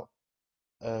about.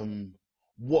 Um,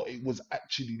 what it was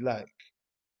actually like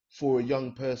for a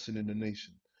young person in the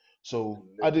nation. So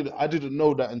I didn't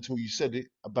know that until you said it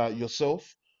about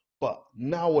yourself. But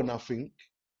now when I think,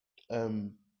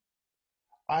 um,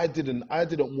 I didn't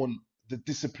want the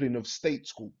discipline of state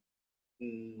school.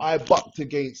 Mm, I fought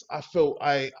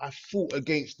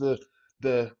against the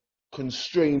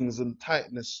constraints and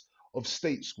tightness of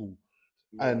state school.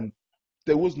 yeah, And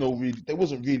there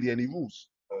wasn't really any rules,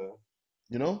 uh,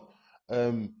 you know?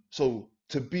 So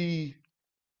to be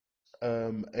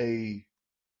a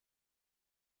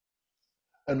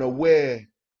an aware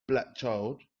black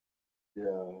child, yeah,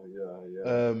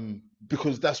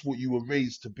 because that's what you were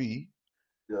raised to be,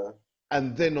 yeah,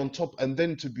 and then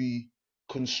to be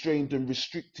constrained and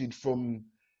restricted from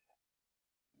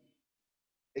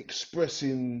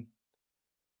expressing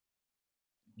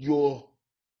your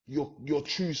your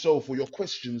true self or your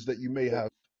questions that you may yeah, have,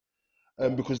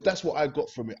 yeah. because We've that's what I got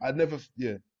from it. I never,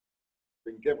 yeah,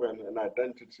 been given an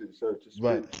identity, so to right,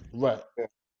 speak. right. Yeah.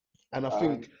 And I And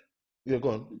think, yeah,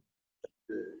 go on.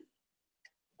 uh,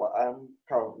 what I'm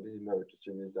currently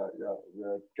noticing is that yeah,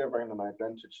 we're given an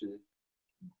identity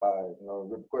by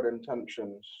with good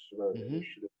intentions. Hmm.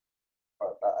 Initially,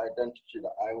 but that identity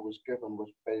that I was given was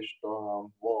based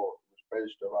around war, was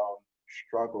based around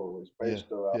struggle, was Yeah,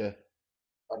 based around yeah,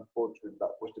 unfortunately,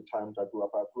 that was the times I grew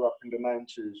up. I grew up in the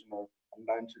 90s, and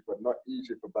 90s were not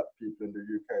easy for black people in the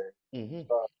UK. Hmm.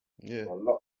 So, Yeah. a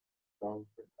lot of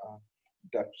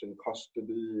deaths in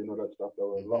custody and all that stuff. There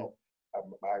were a Hmm. lot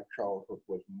of my childhood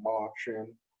was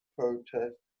marching,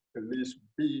 protest, police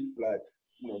beef, like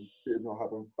people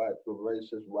having fights with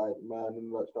racist white man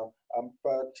and all that stuff. I'm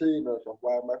 13, so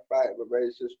why am I fighting with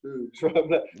racist dudes? So I'm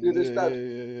like, you Yeah, understand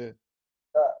yeah, yeah, yeah.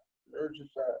 that? It's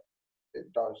just that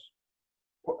it does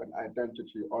put an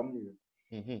identity on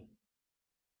you. Hmm.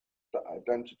 The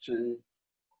identity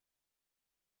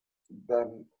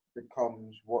then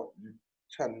becomes what you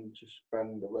tend to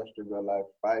spend the rest of your life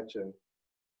fighting.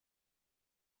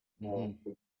 You Hmm.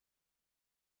 know,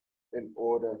 in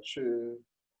order to,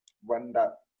 when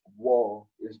that war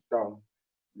is done,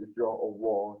 if you're a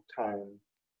wartime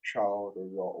child or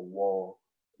you're a war,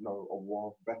 a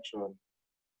war veteran,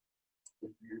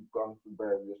 if you've gone through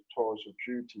various tours of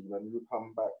duty, when you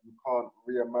come back, you can't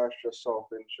re-immerse yourself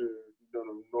into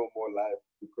normal life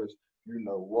because you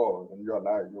know war and you're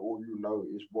like, all you know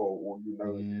is war, all you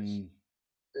know Mm.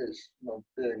 is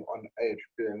being on edge,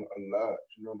 being alert,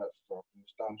 that stuff.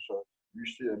 Understand? So you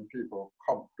seeing people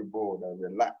comfortable, they're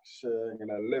relaxing, and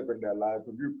they're living their lives.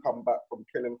 When you come back from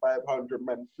killing 500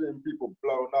 men, seeing people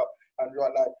blown up, and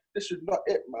you're like, this is not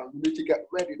it, man. We need to get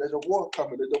ready. There's a war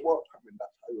coming. There's a war coming.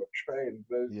 That's how you're trained.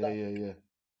 There's Yeah, that. yeah, yeah.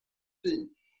 See.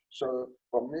 So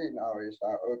for me now, it's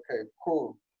like, okay,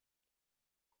 cool.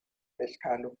 It's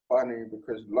kind of funny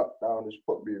because lockdown has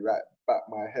put me right back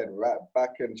my head right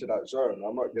back into that zone.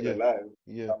 I'm not gonna Yeah, lie.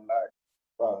 yeah. I'm like,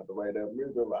 wow, the way they're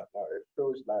moving right now, it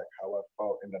feels like how I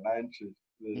felt in the 90s.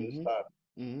 You Hmm. understand?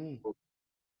 Hmm.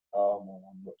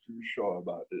 I'm not too sure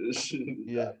about this.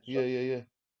 Yeah, So yeah, yeah, yeah.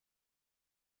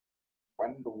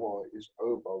 when the war is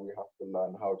over, we have to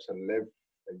learn how to live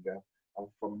again. And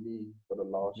for me, for the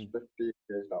last Hmm. 15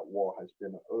 years, that war has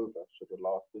been over. So the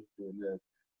last 15 years,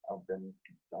 I've been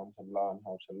trying to learn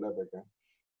how to live again.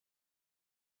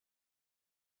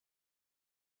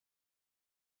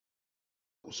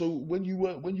 So when you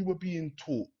were being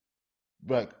taught,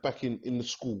 like back in the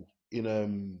school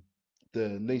in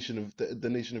the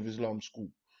Nation of Islam school,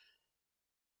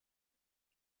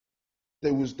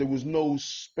 there was no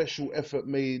special effort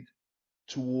made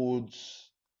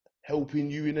towards helping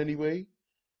you in any way.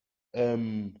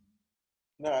 Um,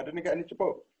 No, I didn't get any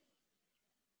support.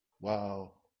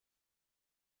 wow.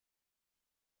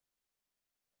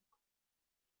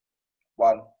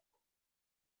 One,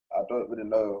 I don't really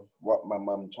know what my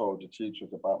mum told the teachers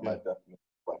about my Yeah, deafness.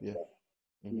 But yeah.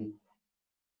 Hmm.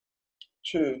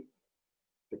 two,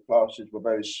 the classes were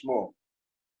very small.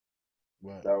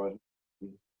 Right. There was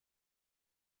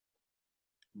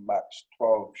max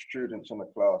 12 students in the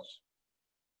class,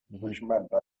 Hmm. which meant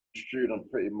that the student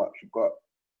pretty much got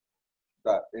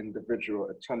that individual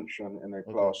attention in a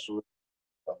Okay. classroom.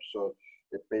 So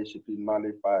it basically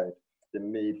nullified the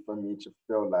need for me to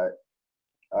feel like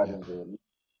I Yeah. didn't really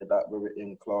that we were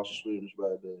in classrooms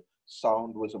where the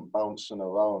sound wasn't bouncing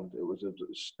around. It was it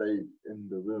stayed in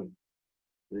the room.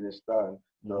 You understand?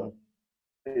 Hmm. So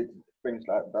it, things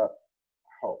like that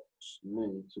helps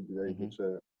me to be able Hmm.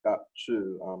 to adapt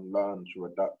to learn to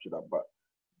adapt to that. But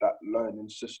that learning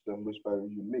system was very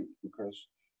unique because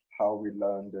how we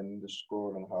learned in the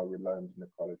school and how we learned in the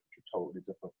college were totally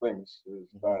different things.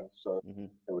 Hmm. So Hmm.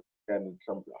 it was again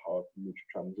something hard for me to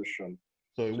transition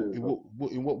So in, to.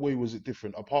 in what way was it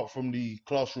different apart from the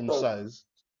classroom So size?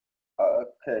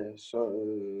 okay,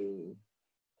 so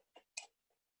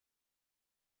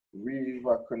we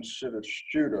were considered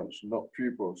students, not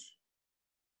pupils,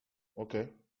 Okay.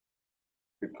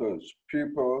 because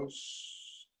pupils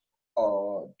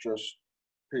are just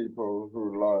people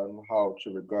who learn how to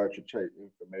regurgitate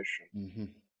information. Hmm.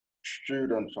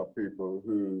 Students are people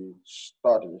who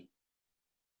study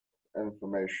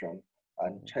information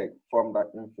and take from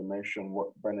that information what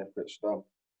benefits them.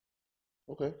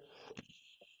 Okay.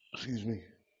 Excuse me.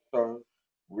 So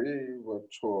we were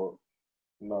taught,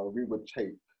 we would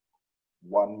take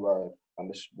one word, and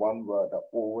this one word that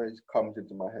always comes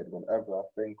into my head whenever I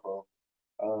think of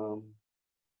um,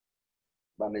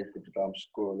 my native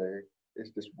school,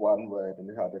 it's this one word, and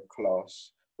we had a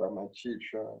class where my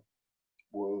teacher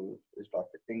it's like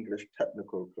an English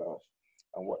technical class,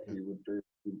 and what Okay. he would do,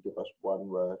 he would give us one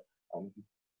word and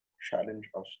challenge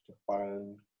us to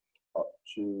find up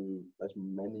to as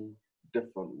many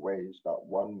different ways that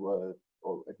one word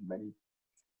or as many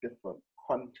different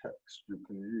contexts you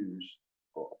can use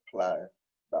or apply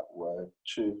that word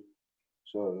to.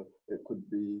 So it could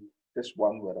be this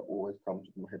one word that always comes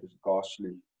to my head is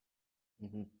ghastly.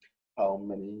 Hmm. How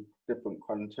many different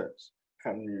contexts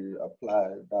can you apply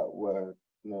that word?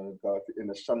 in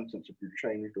a sentence, if you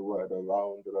change the word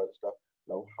around and that stuff,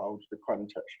 how does the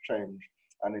context change?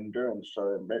 And in doing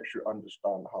so, it makes you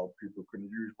understand how people can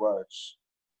use words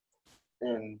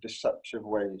in deceptive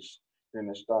ways. You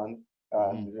understand?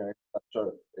 Hmm. And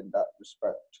so in that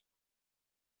respect,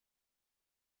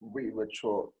 we were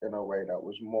taught in a way that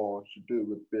was more to do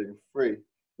with being free.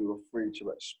 We were free to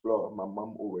explore. My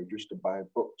mum always used to buy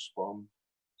books from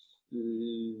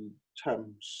the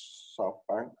Thames South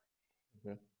Bank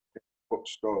Okay.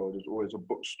 bookstore. There's always a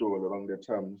bookstore along the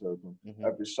Thames open. Hmm.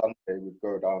 Every Sunday we'd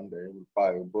go down there, we'd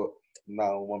buy a book.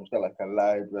 Now mum's got like a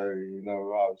library,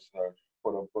 house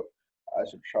full of books.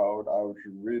 As a child, I would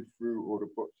read through all the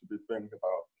books to be thinking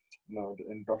about, the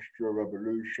Industrial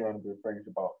Revolution, be thinking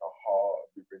about the heart,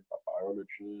 be thinking about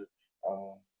biology,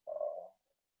 um,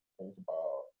 things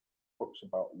about books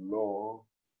about law,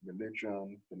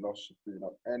 religion, philosophy,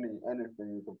 anything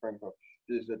you can think of.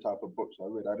 These are the type of books I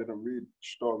read. I didn't read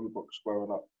story books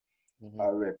growing up. Hmm. I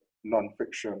read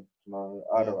non-fiction. Yeah.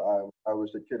 I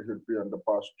was the kid who'd be on the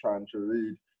bus trying to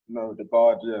read, the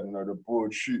Guardian, the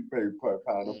broadsheet paper,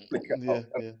 kind of flick it Yeah. out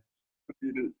and Yeah.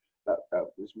 read it. That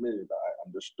was me. That I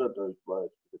understood those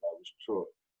words because I was taught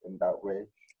in that way.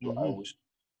 So I Hmm. was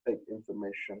take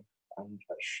information and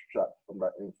extract from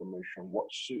that information what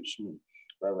suits me.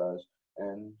 Whereas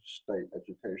in state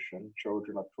education,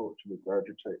 children are taught to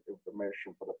regurgitate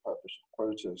information for the purpose of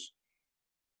quotas,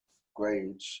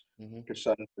 grades, Hmm.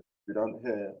 percentage. We don't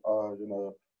hear,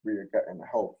 we are getting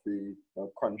healthy,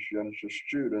 conscientious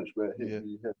students. Yeah.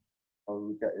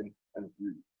 We're getting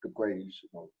the grades,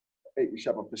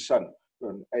 87%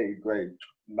 in A grade,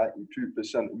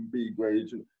 92% in B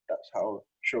grades. And that's how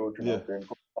children Yeah. are being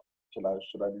commercialized.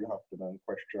 So then you have to then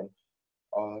question,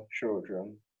 are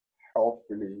children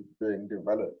healthily being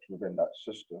developed within that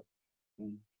system?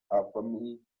 Mm. For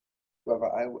me, whether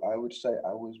I would say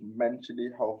I was mentally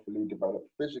healthily developed,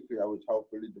 physically I was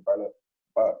healthily developed,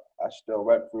 but I still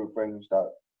went through things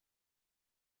that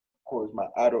caused my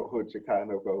adulthood to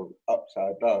kind of go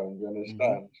upside down, you Hmm.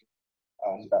 understand?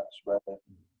 And that's where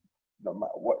no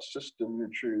matter what system you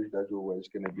choose, there's always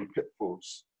going to be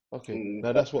pitfalls. Okay. Mm,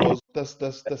 Now that's what I was.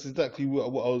 That's exactly what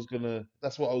I was gonna.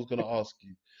 That's what I was gonna ask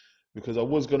you, because I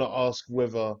was gonna ask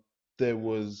whether there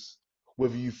was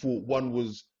whether you thought one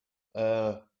was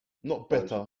uh not those,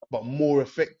 better but more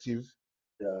effective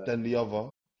yeah, than the other.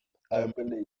 I Um.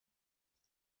 believe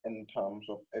in terms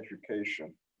of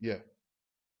education, Yeah.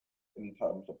 in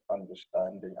terms of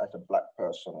understanding as a black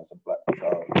person, as a black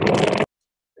child,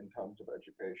 in terms of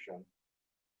education,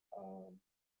 um,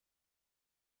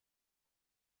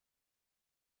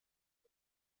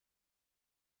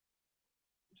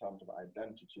 in terms of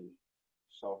identity,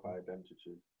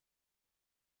 self-identity,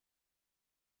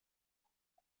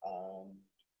 and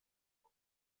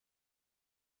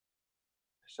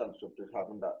sense of just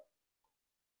having that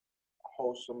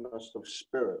wholesomeness of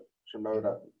spirit to know Hmm.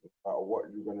 that no matter what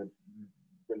you're gonna,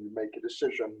 when you make a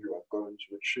decision, you are going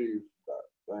to achieve that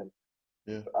thing.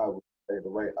 Yeah. I would say the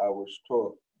way I was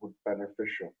taught was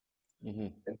beneficial. Hmm.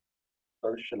 In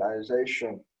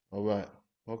socialization, All right.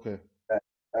 Okay.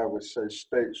 I would say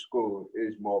state school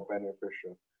is more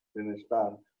beneficial. You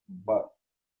understand? But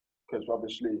because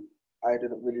obviously I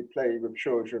didn't really play with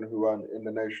children who are in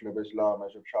the Nation of Islam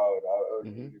as a child. I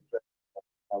only Hmm. really played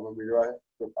when we were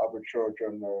with other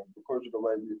children, because of the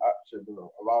way we acted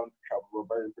around each other, we were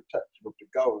very protective of the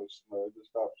girls, the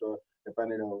stuff. So if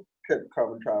any kid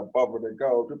come and try and bother the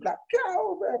girls, we'd be like, get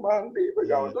over there, man, leave the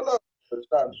Yeah. girls alone.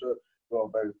 Understand? So we were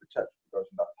very protective because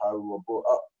that's how we were brought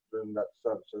up in that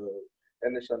sense. So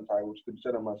in a sense, I would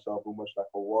consider myself almost like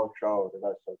a war child in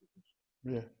that sense.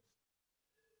 Yeah.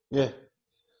 Yeah.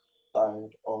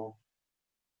 Side of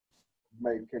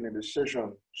making a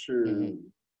decision Hmm.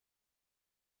 to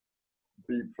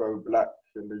be pro-black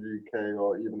in the UK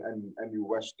or even any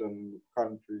Western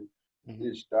country Hmm.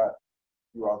 is that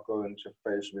you are going to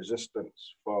face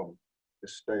resistance from the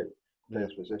state, Yeah.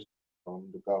 face resistance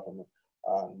from the government.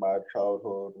 And my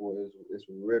childhood is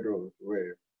riddled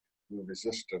with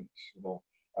resistance.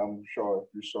 I'm sure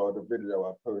if you saw the video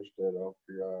I posted of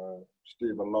the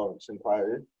Stephen Lawrence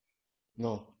inquiry,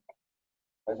 No.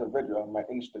 there's a video on my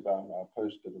Instagram that I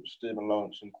posted of Stephen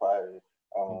Lawrence inquiry,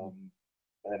 Hmm. um,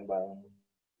 and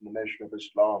the Nation of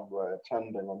Islam were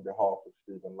attending on behalf of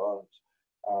Stephen Lawrence.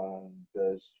 And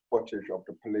there's footage of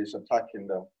the police attacking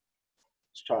them,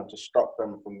 trying to stop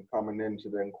them from coming into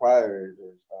the inquiries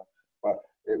and stuff. But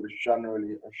it was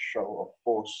generally a show of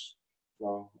force.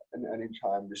 And any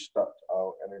time we stepped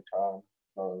out, any time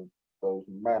those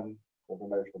men of the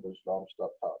Nation of Islam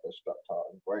stepped out, they stepped out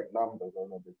in great numbers,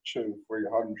 maybe 200,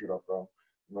 300 of them.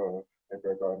 if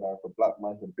they're going down for black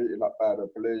men and beaten up by the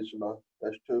police, you know,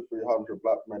 there's 200-300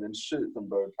 black men in suits and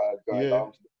bow ties going Yeah.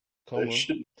 down to the Come on.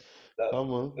 shit. That,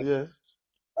 Come on. Yeah.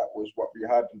 that was what we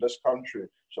had in this country.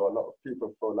 So a lot of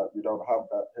people feel like we don't have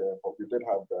that here, but we did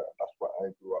have that. That's what I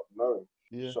grew up knowing.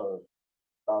 Yeah. So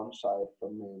downside for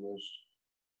me was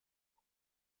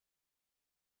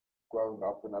growing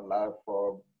up in a life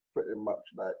of pretty much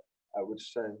like I would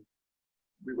say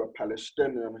we were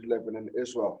Palestinians living in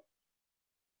Israel.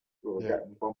 We were Yeah.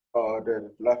 getting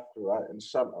bombarded left, right, and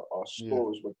centre. Our Yeah.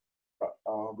 schools were shut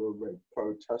down. We were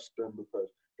protesting because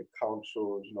the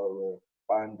councils, you know, were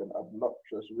finding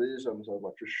obnoxious reasons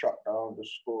over to shut down the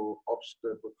school.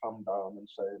 Ofsted would come down and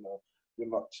say, you know, you're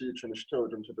not teaching these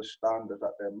children to the standard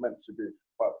that they're meant to be.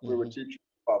 But we were Hmm. teaching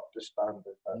above the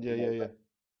standard, that, Yeah. you Yeah. know, Yeah. that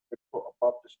we put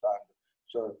above the standard.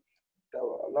 So there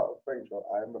were a lot of things that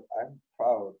I'm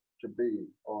proud to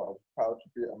be, or I'm proud to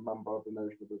be a member of the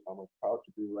Nation of Islam. I'm proud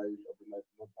to be raised of the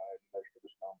Nation of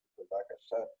Islam because, like I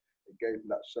said, it gave me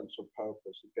that sense of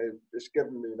purpose. It's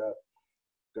given me that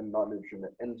the knowledge and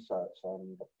the insights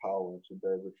and the power to be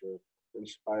able to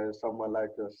inspire someone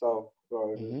like yourself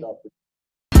growing Hmm. up.